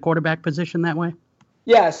approach the quarterback position that way?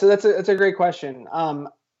 Yeah, so that's a great question.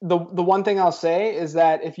 The one thing I'll say is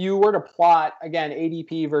that if you were to plot again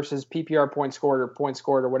ADP versus PPR points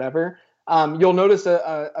scored or whatever, you'll notice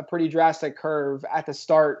a pretty drastic curve at the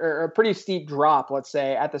start, or a pretty steep drop, let's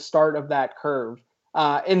say, at the start of that curve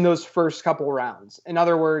in those first couple rounds. In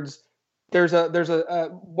other words, there's a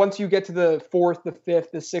once you get to the fourth, the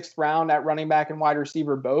fifth, the sixth round at running back and wide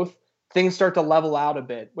receiver both, things start to level out a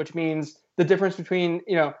bit, which means the difference between,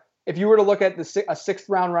 if you were to look at a sixth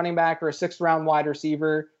round running back or a sixth round wide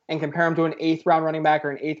receiver and compare them to an eighth round running back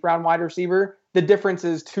or an eighth round wide receiver, the difference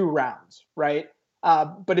is 2 rounds, right?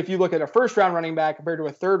 But if you look at a first round running back compared to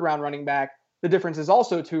a third round running back, the difference is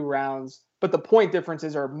also 2 rounds, but the point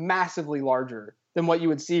differences are massively larger than what you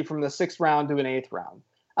would see from the sixth round to an eighth round.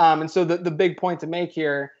 And so the big point to make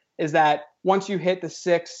here is that once you hit the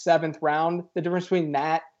 6th, 7th round, the difference between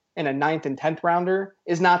that and a 9th and 10th rounder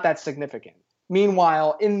is not that significant.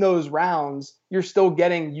 Meanwhile, in those rounds, you're still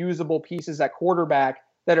getting usable pieces at quarterback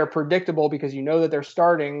that are predictable because you know that they're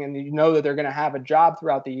starting and you know that they're going to have a job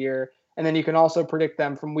throughout the year. And then you can also predict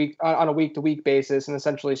them from on a week-to-week basis and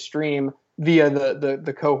essentially stream via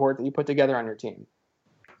the cohort that you put together on your team.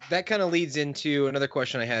 That kind of leads into another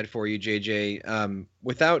question I had for you, JJ.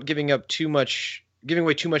 Without giving away too much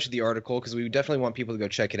of the article, because we definitely want people to go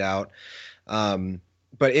check it out.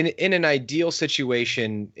 But in an ideal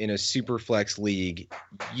situation in a SuperFlex league,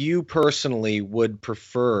 you personally would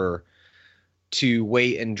prefer to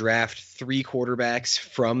wait and draft 3 quarterbacks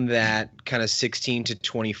from that kind of 16 to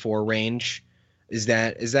 24 range. Is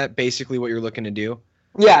that basically what you're looking to do?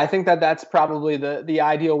 Yeah, I think that's probably the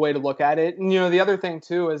ideal way to look at it. And, the other thing,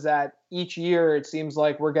 too, is that each year it seems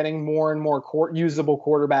like we're getting more and more usable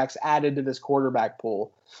quarterbacks added to this quarterback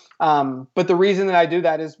pool. But the reason that I do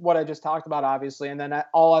that is what I just talked about, obviously. And then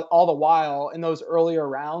all the while in those earlier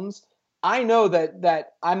rounds, I know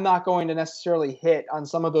that I'm not going to necessarily hit on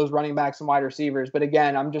some of those running backs and wide receivers. But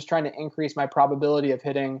again, I'm just trying to increase my probability of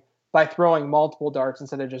hitting by throwing multiple darts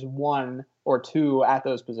instead of just 1 or 2 at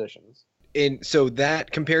those positions. And so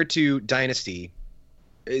that compared to Dynasty,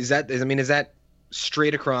 is that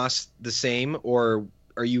straight across the same, or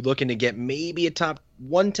are you looking to get maybe a top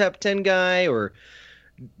 10 guy, or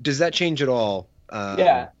does that change at all?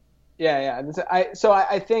 Yeah.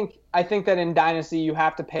 I think that in Dynasty you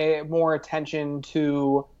have to pay more attention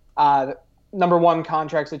to number one,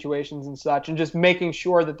 contract situations and such, and just making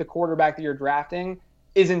sure that the quarterback that you're drafting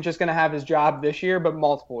isn't just going to have his job this year, but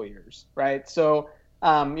multiple years, right? So,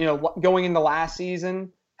 going into last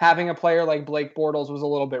season, having a player like Blake Bortles was a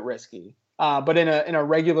little bit risky. But in a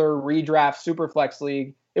regular redraft SuperFlex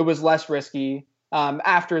league, it was less risky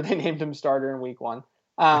after they named him starter in week 1.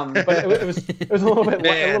 But it was a little bit.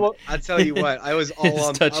 Man, I'll tell you what, I was all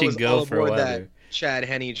on touch and go for a while that there. Chad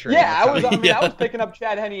Henne train. Yeah, I was picking up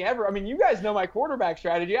Chad Henne ever. I mean, you guys know my quarterback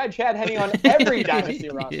strategy. I had Chad Henne on every dynasty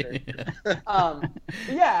roster.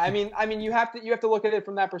 I mean, you have to look at it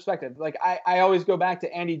from that perspective. Like I always go back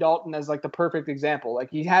to Andy Dalton as like the perfect example.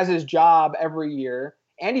 Like he has his job every year.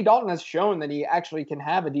 Andy Dalton has shown that he actually can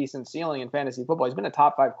have a decent ceiling in fantasy football. He's been a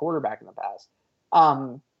top 5 quarterback in the past.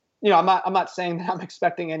 I'm not saying that I'm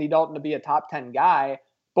expecting Andy Dalton to be a top 10 guy.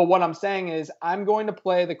 But what I'm saying is I'm going to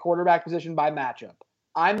play the quarterback position by matchup.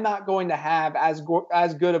 I'm not going to have as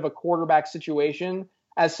good of a quarterback situation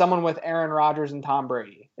as someone with Aaron Rodgers and Tom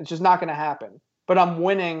Brady. It's just not going to happen. But I'm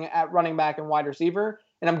winning at running back and wide receiver,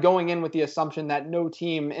 and I'm going in with the assumption that no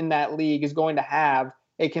team in that league is going to have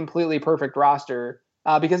a completely perfect roster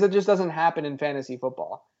because it just doesn't happen in fantasy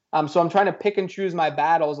football. So I'm trying to pick and choose my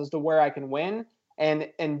battles as to where I can win,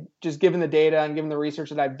 and just given the data and given the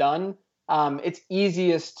research that I've done, it's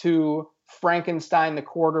easiest to Frankenstein the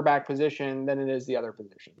quarterback position than it is the other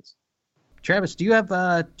positions. Travis, do you have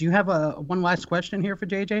one last question here for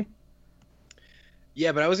JJ?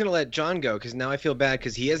 Yeah, but I was going to let John go because now I feel bad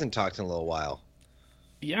because he hasn't talked in a little while.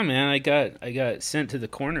 Yeah, man, I got sent to the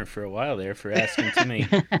corner for a while there for asking too many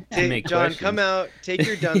John, questions. come out, take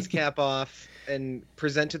your dunce cap off, and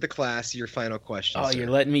present to the class your final question. Oh, sir. You're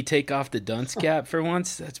letting me take off the dunce cap for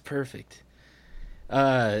once? That's perfect.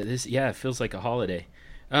 It feels like a holiday.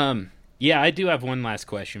 I do have one last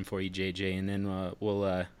question for you, JJ, and then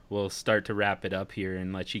we'll start to wrap it up here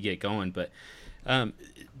and let you get going. But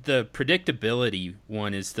the predictability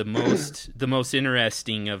one is the most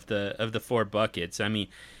interesting of the 4 buckets. I mean,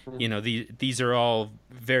 these are all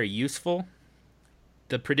very useful.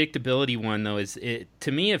 The predictability one, though,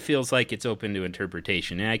 to me it feels like it's open to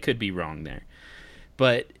interpretation, and I could be wrong there.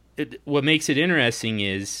 But what makes it interesting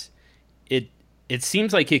is it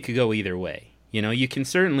seems like it could go either way. You can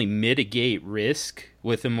certainly mitigate risk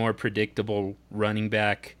with a more predictable running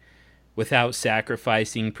back without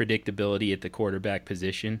sacrificing predictability at the quarterback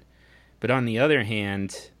position. But on the other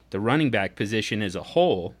hand, the running back position as a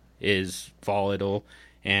whole is volatile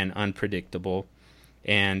and unpredictable.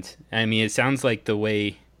 And I mean, it sounds like the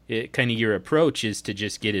way kind of your approach is to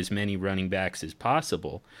just get as many running backs as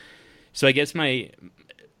possible. So I guess my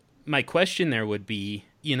question there would be,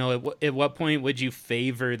 at what point would you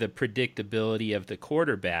favor the predictability of the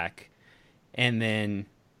quarterback and then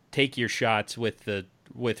take your shots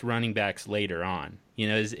with running backs later on?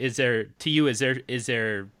 Is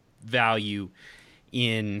there value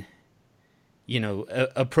in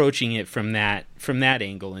approaching it from that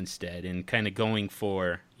angle instead, and kind of going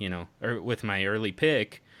for, or with my early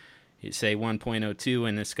pick, say 1.02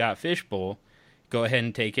 in the Scott Fish Bowl, go ahead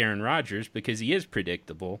and take Aaron Rodgers because he is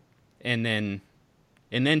predictable, and then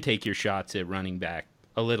take your shots at running back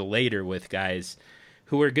a little later with guys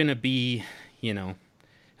who are going to be,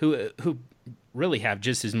 who really have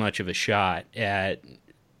just as much of a shot at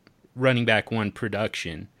running back one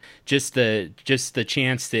production. Just the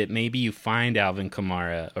chance that maybe you find Alvin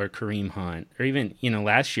Kamara or Kareem Hunt, or even,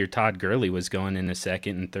 last year Todd Gurley was going in the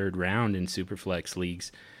second and third round in SuperFlex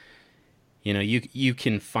leagues. You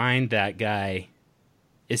can find that guy.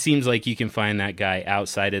 It seems like you can find that guy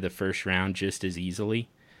outside of the first round just as easily.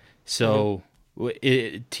 So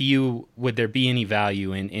to you, would there be any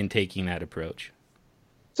value in taking that approach?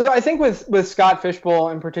 So I think with Scott Fish Bowl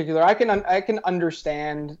in particular, I can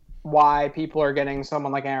understand why people are getting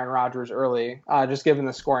someone like Aaron Rodgers early, just given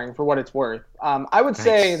the scoring for what it's worth. I would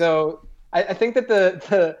say, though, I think that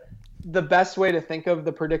the best way to think of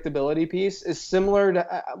the predictability piece is similar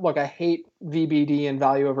to, look, I hate VBD and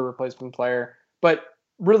value over replacement player, but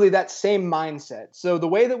really that same mindset. So the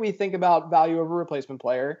way that we think about value over replacement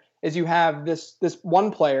player is you have this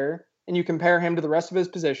one player and you compare him to the rest of his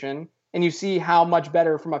position and you see how much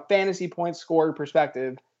better from a fantasy points scored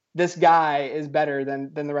perspective this guy is better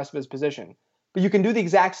than the rest of his position. But you can do the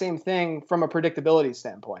exact same thing from a predictability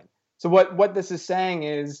standpoint. So what this is saying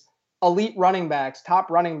is elite running backs,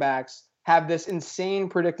 top running backs, have this insane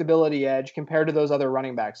predictability edge compared to those other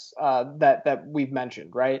running backs that we've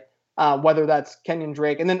mentioned, right? Whether that's Kenyon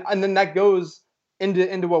Drake, and then that goes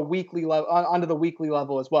into a weekly level, onto the weekly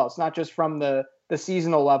level as well. It's not just from the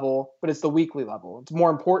seasonal level, but it's the weekly level. It's more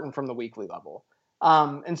important from the weekly level.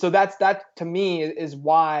 And so that to me is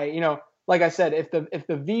why, like I said, if the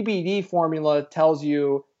VBD formula tells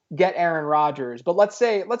you get Aaron Rodgers, but let's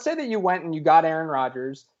say that you went and you got Aaron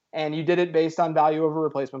Rodgers and you did it based on value over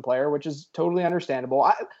replacement player, which is totally understandable.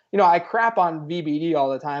 I crap on VBD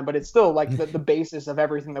all the time, but it's still like the basis of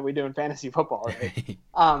everything that we do in fantasy football,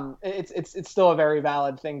 right? It's still a very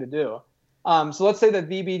valid thing to do. So let's say that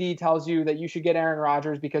VBD tells you that you should get Aaron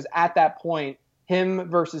Rodgers because at that point, him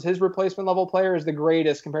versus his replacement level player is the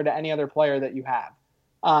greatest compared to any other player that you have.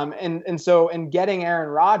 And so in getting Aaron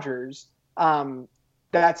Rodgers,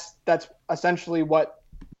 that's essentially what,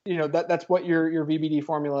 that's what your VBD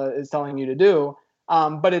formula is telling you to do.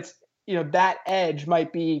 But it's, that edge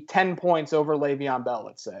might be 10 points over Le'Veon Bell,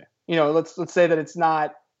 let's say. Let's say that it's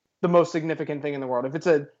not the most significant thing in the world. If it's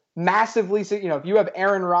a massively, if you have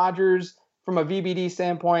Aaron Rodgers from a VBD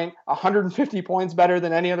standpoint, 150 points better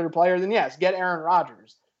than any other player, then yes, get Aaron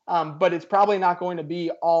Rodgers. But it's probably not going to be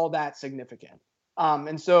all that significant.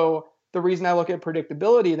 And so the reason I look at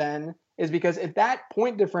predictability then is because if that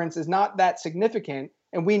point difference is not that significant,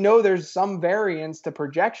 and we know there's some variance to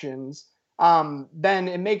projections, then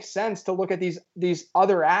it makes sense to look at these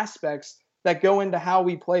other aspects that go into how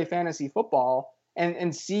we play fantasy football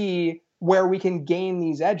and see where we can gain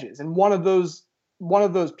these edges. And one of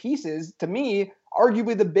those pieces, to me,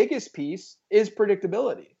 arguably the biggest piece, is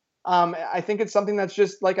predictability. I think it's something that's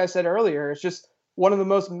just, like I said earlier, it's just one of the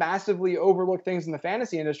most massively overlooked things in the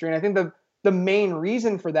fantasy industry. And I think the main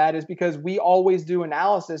reason for that is because we always do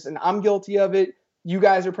analysis, and I'm guilty of it. You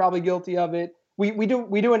guys are probably guilty of it. We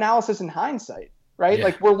do analysis in hindsight, right? Yeah.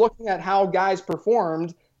 Like we're looking at how guys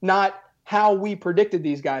performed, not how we predicted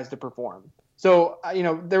these guys to perform. So,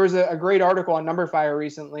 there was a great article on NumberFire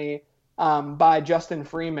recently by Justin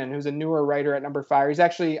Freeman, who's a newer writer at NumberFire. He's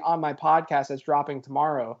actually on my podcast that's dropping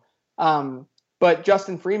tomorrow. But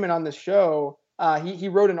Justin Freeman on this show, he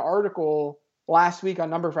wrote an article last week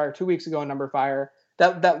on NumberFire, 2 weeks ago on NumberFire,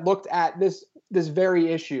 that looked at this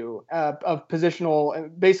very issue of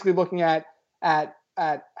positional, basically looking at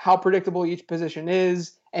how predictable each position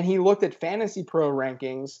is. And he looked at Fantasy Pro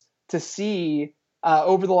rankings to see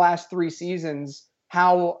over the last 3 seasons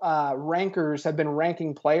how rankers have been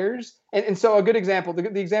ranking players. And so a good example,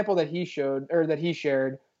 the example that he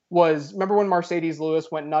shared was, remember when Mercedes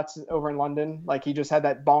Lewis went nuts over in London? Like he just had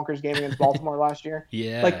that bonkers game against Baltimore last year.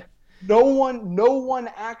 Yeah. Like no one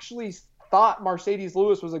actually thought Mercedes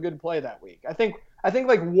Lewis was a good play that week. I think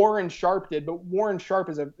like Warren Sharp did, but Warren Sharp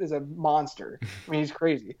is a monster. I mean, he's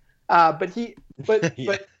crazy.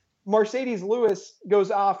 But Mercedes Lewis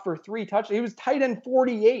goes off for 3 touchdowns. He was tight end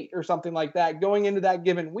 48 or something like that going into that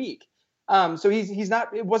given week. So he's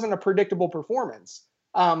not. It wasn't a predictable performance.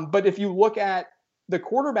 But if you look at the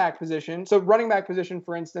quarterback position, so running back position,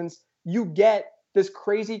 for instance, you get this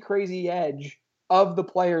crazy edge of the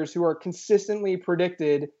players who are consistently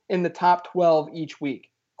predicted in the top 12 each week.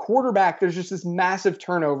 Quarterback, there's just this massive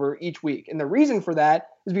turnover each week. And the reason for that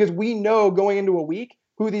is because we know going into a week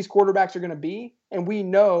who these quarterbacks are going to be. And we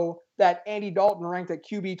know that Andy Dalton, ranked at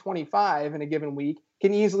QB 25 in a given week,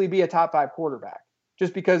 can easily be a top 5 quarterback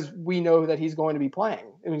just because we know that he's going to be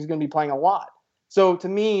playing and he's going to be playing a lot. So to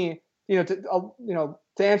me, to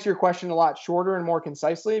answer your question a lot shorter and more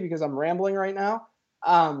concisely, because I'm rambling right now,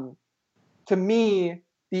 to me,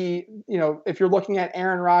 if you're looking at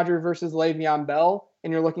Aaron Rodgers versus Le'Veon Bell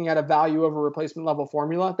and you're looking at a value over replacement level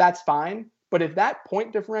formula, that's fine. But if that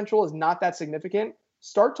point differential is not that significant,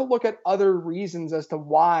 start to look at other reasons as to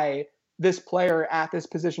why this player at this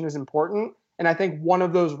position is important. And I think one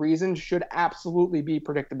of those reasons should absolutely be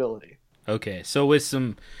predictability. Okay, so with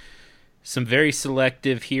some very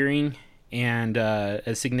selective hearing and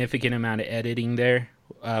a significant amount of editing there,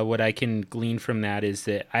 what I can glean from that is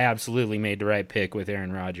that I absolutely made the right pick with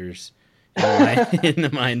Aaron Rodgers in the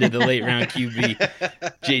mind of the late round QB,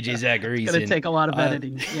 JJ Zachariason. It's going to take a lot of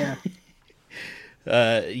editing, yeah.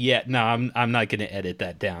 I'm not going to edit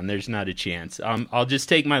that down. There's not a chance. I'll just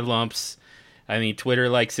take my lumps. I mean, Twitter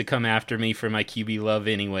likes to come after me for my QB love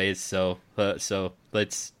anyways, so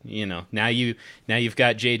let's, now you've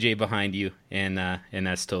got JJ behind you, and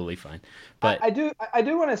that's totally fine. But I do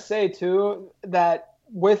want to say too that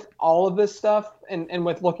with all of this stuff and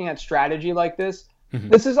with looking at strategy like this,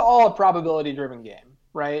 this is all a probability driven game,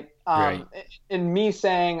 right? Right. And me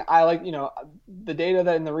saying I like, the data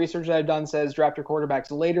that in the research that I've done says draft your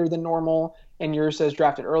quarterbacks later than normal, and yours says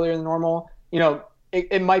drafted earlier than normal.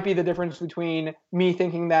 It might be the difference between me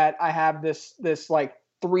thinking that I have this like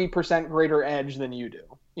 3% greater edge than you do,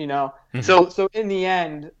 So in the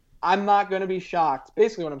end, I'm not going to be shocked.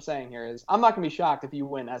 Basically what I'm saying here is I'm not going to be shocked if you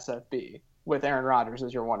win SFB with Aaron Rodgers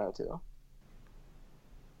as your 102.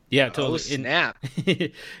 Yeah, totally. Oh, snap.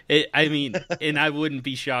 And I wouldn't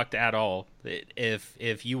be shocked at all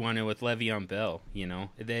if you won it with Le'Veon Bell.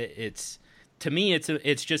 To me,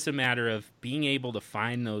 it's just a matter of being able to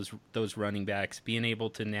find those running backs, being able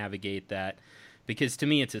to navigate that. Because to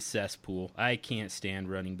me, it's a cesspool. I can't stand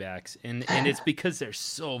running backs, and it's because they're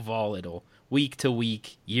so volatile, week to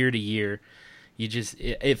week, year to year.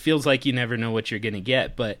 It feels like you never know what you're going to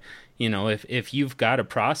get. But if you've got a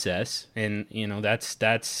process, and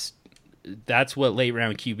that's what late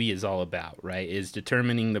round QB is all about, right? Is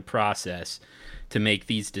determining the process to make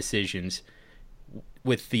these decisions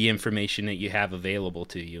with the information that you have available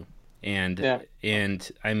to you. And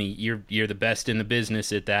I mean, you're the best in the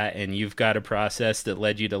business at that, and you've got a process that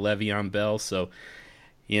led you to Le'Veon Bell. So,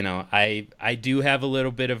 I do have a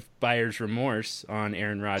little bit of buyer's remorse on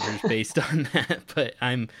Aaron Rodgers based on that, but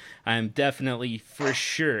I'm definitely for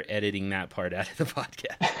sure editing that part out of the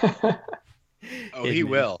podcast. Oh, he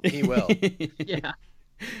will. Yeah.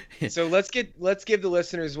 So let's give the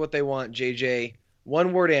listeners what they want, JJ.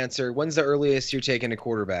 One word answer. When's the earliest you're taking a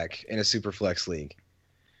quarterback in a SuperFlex league?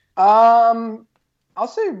 I'll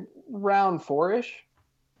say round 4-ish.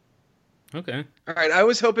 Okay. All right. I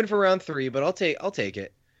was hoping for round 3, but I'll take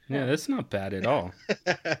it. Yeah, that's not bad at all.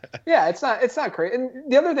 Yeah, it's not crazy.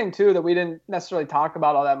 And the other thing too that we didn't necessarily talk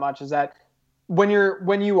about all that much is that when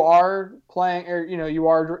you are playing, or you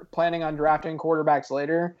are planning on drafting quarterbacks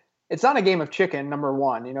later, it's not a game of chicken. Number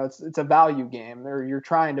one, it's a value game, or you're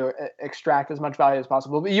trying to extract as much value as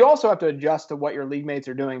possible. But you also have to adjust to what your league mates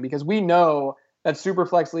are doing, because we know that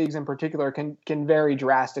SuperFlex leagues in particular can vary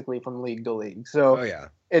drastically from league to league. So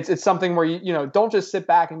it's something where you don't just sit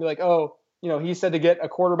back and be like, oh, he said to get a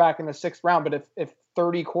quarterback in the 6th round, but if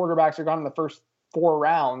 30 quarterbacks are gone in the first 4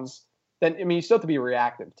 rounds, then you still have to be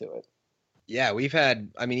reactive to it. Yeah, we've had,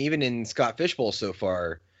 even in Scott Fishbowl so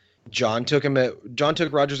far, John took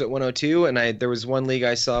Rodgers at 102, and there was one league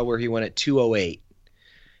I saw where he went at 208.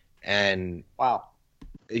 And wow.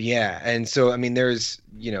 Yeah, and so there's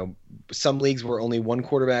some leagues where only 1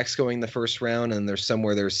 quarterback's going the first round, and there's some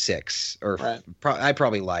where there's 6. Or right. I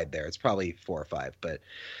probably lied there. It's probably 4 or 5, but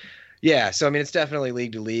yeah. So it's definitely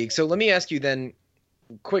league to league. So let me ask you then,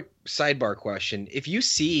 quick sidebar question: if you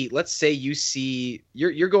see, let's say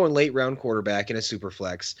you're going late round quarterback in a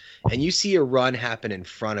SuperFlex, and you see a run happen in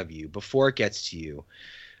front of you before it gets to you,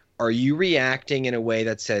 are you reacting in a way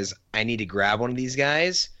that says, I need to grab one of these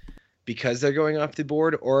guys because they're going off the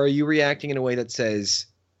board? Or are you reacting in a way that says,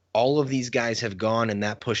 all of these guys have gone and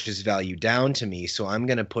that pushes value down to me, so I'm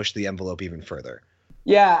going to push the envelope even further?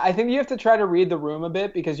 Yeah, I think you have to try to read the room a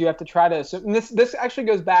bit, because you have to try to. And this actually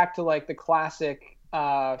goes back to like the classic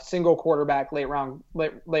single quarterback late round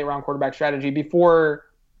quarterback strategy before,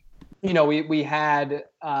 we had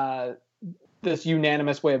this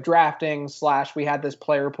unanimous way of drafting / we had this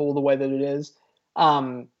player pool the way that it is.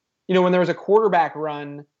 When there was a quarterback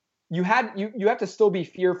run, you have to still be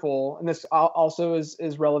fearful, and this also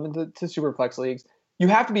is relevant to Superflex leagues. You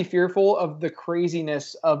have to be fearful of the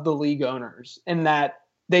craziness of the league owners, and that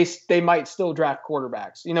they might still draft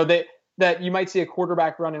quarterbacks. That you might see a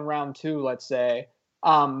quarterback run in round 2, let's say,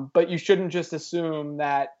 but you shouldn't just assume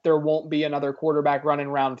that there won't be another quarterback run in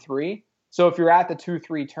round 3. So if you're at the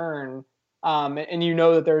 2-3 turn, and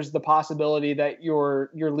that there's the possibility that your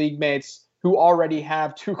league mates who already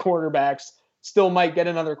have 2 quarterbacks still might get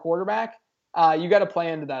another quarterback, you got to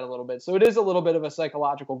play into that a little bit. So it is a little bit of a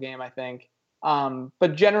psychological game, I think.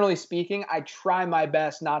 But generally speaking, I try my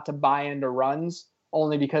best not to buy into runs,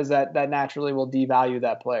 only because that naturally will devalue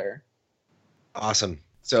that player. Awesome.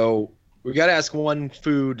 So we got to ask one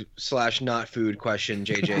food / not food question,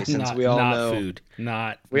 JJ, since we all know food.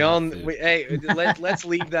 Hey, let's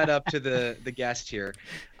leave that up to the guest here.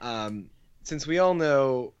 Since we all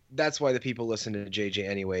know that's why the people listen to JJ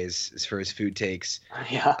anyways, is for his food takes.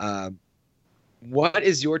 Yeah. What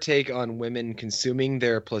is your take on women consuming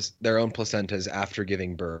their own placentas after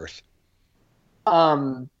giving birth?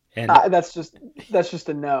 That's just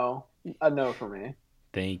a no for me.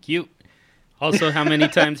 Thank you. Also, how many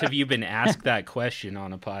times have you been asked that question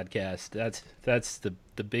on a podcast? That's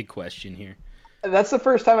the big question here. That's the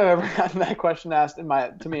first time I've ever gotten that question asked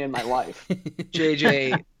to me in my life.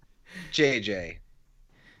 JJ,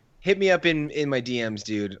 hit me up in my DMs,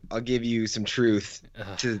 dude. I'll give you some truth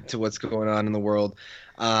to what's going on in the world.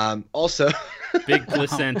 Also, big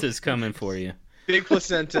placenta's coming for you. Big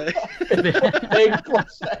placenta. Big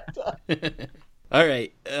placenta. All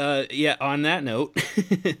right. On that note,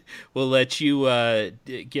 we'll let you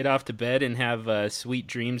get off to bed and have sweet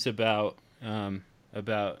dreams about encapsulating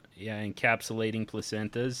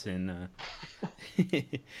placentas and.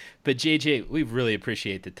 But JJ, we really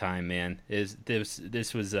appreciate the time, man.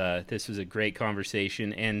 This was a great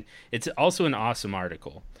conversation, and it's also an awesome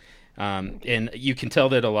article. And you can tell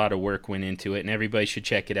that a lot of work went into it, and everybody should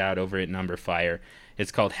check it out over at Number Fire.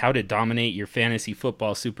 It's called How to Dominate Your Fantasy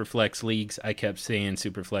Football Superflex Leagues. I kept saying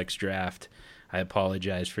Superflex Draft. I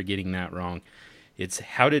apologize for getting that wrong. It's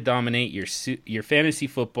How to Dominate Your Fantasy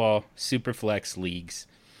Football Superflex Leagues.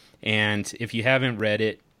 And if you haven't read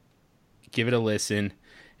it, give it a listen.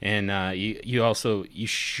 And you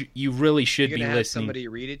really should be listening. Have somebody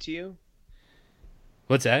read it to you?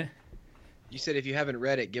 What's that? You said if you haven't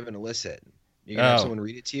read it, give it a listen. You're gonna have someone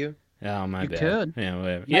read it to you? Oh, my bad. Could. Yeah,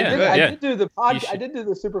 whatever. I did do the I did do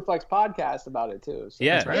the Superflex podcast about it too. So.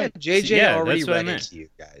 Yeah, that's right. JJ already read it to you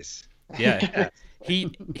guys. Yeah.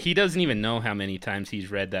 He doesn't even know how many times he's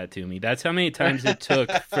read that to me. That's how many times it took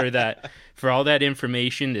for all that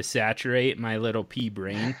information to saturate my little pea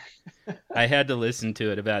brain. I had to listen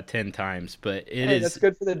to it about 10 times, but that's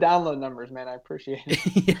good for the download numbers, man. I appreciate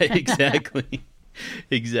it. Yeah, exactly.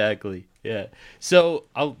 Exactly. Yeah. So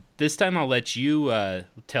this time I'll let you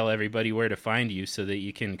tell everybody where to find you so that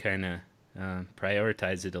you can kind of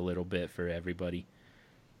prioritize it a little bit for everybody.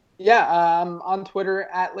 Yeah, on Twitter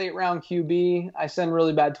at Late Round QB. I send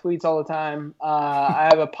really bad tweets all the time. I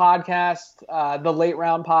have a podcast. The Late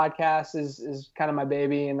Round podcast is kind of my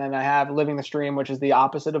baby, and then I have Living the Stream, which is the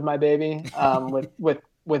opposite of my baby,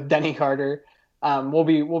 with Denny Carter. We'll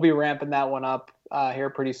be ramping that one up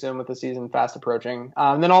here pretty soon with the season fast approaching.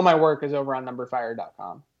 And then all my work is over on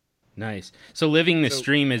numberfire.com. Nice. So Living the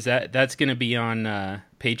Stream, that's going to be on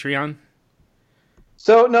Patreon?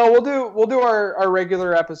 So no, we'll do our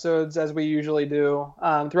regular episodes as we usually do.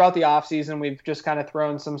 Throughout the off season, we've just kind of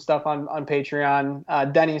thrown some stuff on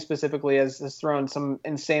Patreon. Denny specifically has thrown some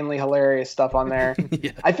insanely hilarious stuff on there.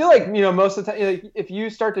 Yeah. I feel like most of the time, if you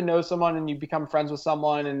start to know someone and you become friends with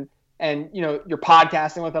someone and you're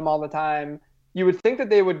podcasting with them all the time, you would think that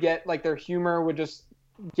they would get like their humor would just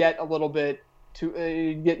get a little bit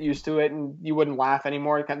to get used to it, and you wouldn't laugh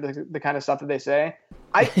anymore. The kind of stuff that they say.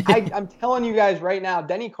 I'm telling you guys right now,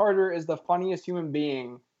 Denny Carter is the funniest human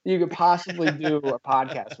being you could possibly do a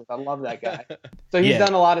podcast with. I love that guy. So he's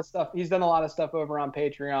done a lot of stuff. He's done a lot of stuff over on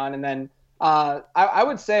Patreon, and then I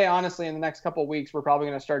would say honestly, in the next couple of weeks, we're probably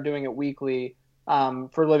going to start doing it weekly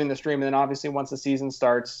for Living the Stream, and then obviously once the season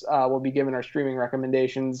starts, we'll be giving our streaming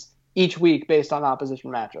recommendations each week based on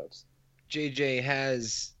opposition matchups. JJ,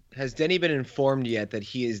 has Denny been informed yet that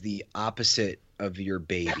he is the opposite of your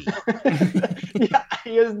baby? Yeah,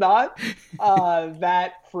 he is not.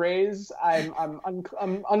 That phrase,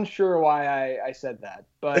 I'm unsure why I said that,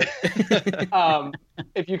 but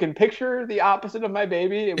if you can picture the opposite of my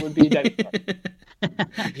baby, it would be Denny.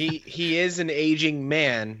 He is an aging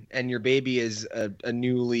man, and your baby is a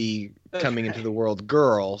newly coming into the world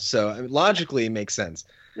girl. So logically, it makes sense.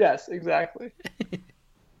 Yes, exactly.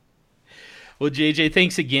 Well, JJ,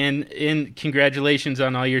 thanks again, and congratulations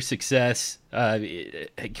on all your success.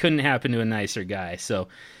 It couldn't happen to a nicer guy. So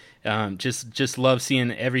just love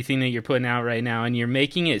seeing everything that you're putting out right now, and you're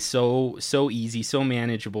making it so easy, so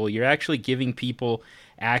manageable. You're actually giving people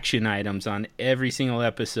action items on every single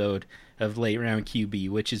episode of Late Round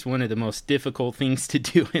QB, which is one of the most difficult things to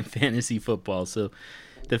do in fantasy football. So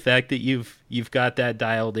the fact that you've got that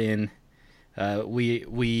dialed in,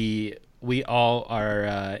 we all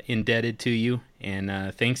are indebted to you,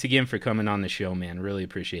 and thanks again for coming on the show, man. Really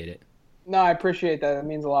appreciate it. No, I appreciate that. It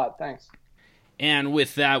means a lot. Thanks. And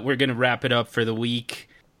with that, we're going to wrap it up for the week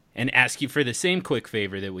and ask you for the same quick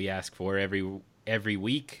favor that we ask for every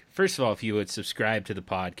week. First of all, if you would subscribe to the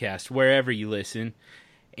podcast wherever you listen,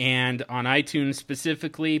 and on iTunes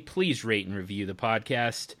specifically, please rate and review the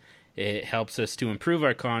podcast. It helps us to improve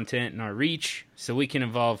our content and our reach so we can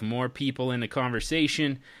involve more people in the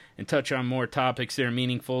conversation and touch on more topics that are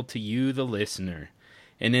meaningful to you, the listener.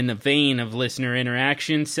 And in the vein of listener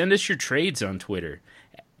interaction, send us your trades on Twitter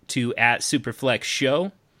to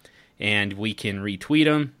 @SuperFlexShow, and we can retweet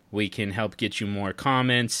them. We can help get you more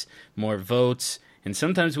comments, more votes, and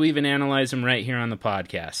sometimes we even analyze them right here on the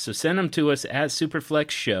podcast. So send them to us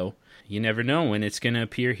 @SuperFlexShow. You never know when it's going to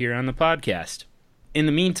appear here on the podcast. In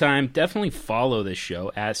the meantime, definitely follow this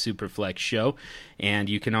show @SuperFlexShow, and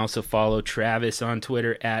you can also follow Travis on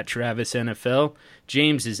Twitter @TravisNFL.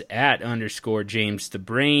 James is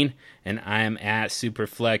 @_JamesTheBrain, and I am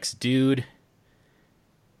 @SuperFlexDude.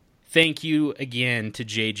 Thank you again to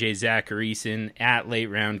JJ Zachariason @Late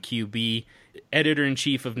Round QB,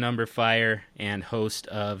 editor-in-chief of Number Fire and host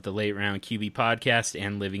of the Late Round QB podcast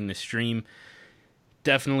and Living the Stream.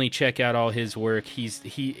 Definitely check out all his work.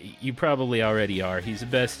 You probably already are. He's the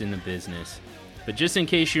best in the business. But just in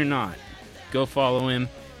case you're not, go follow him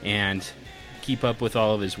and keep up with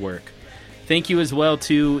all of his work. Thank you as well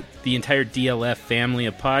to the entire DLF family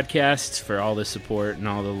of podcasts for all the support and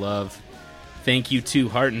all the love. Thank you to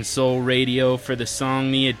Heart and Soul Radio for the song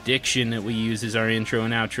Me Addiction that we use as our intro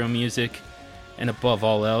and outro music. And above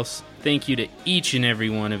all else, thank you to each and every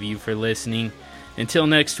one of you for listening. Until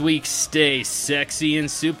next week, stay sexy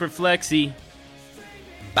and super flexy.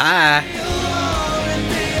 Bye.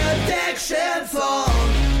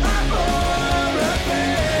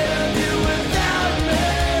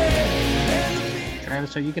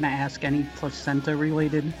 Travis, are you going to ask any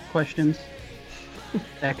placenta-related questions?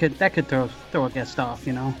 That could throw a guest off,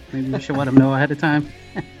 you know? Maybe we should let him know ahead of time.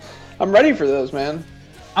 I'm ready for those, man.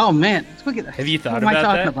 Oh, man. Look at that. Have you thought what about am I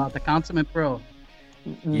talking that? about? The consummate pro.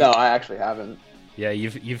 No, I actually haven't. Yeah,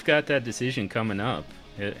 you've got that decision coming up.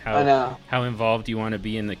 I know. How involved you want to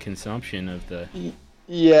be in the consumption of the...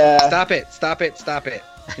 Yeah. Stop it.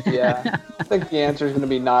 Yeah. I think the answer is going to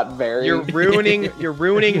be not very. You're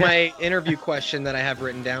ruining my interview question that I have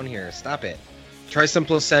written down here. Stop it. Try some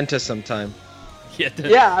placenta sometime.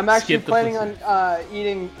 Yeah, I'm actually planning on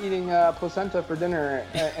eating placenta for dinner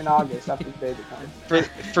in August after the baby comes.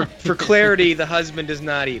 For clarity, the husband does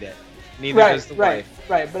not eat it. Neither does the wife.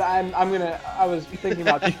 Right. But I was thinking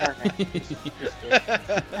about sharing it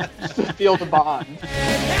just to feel the bond.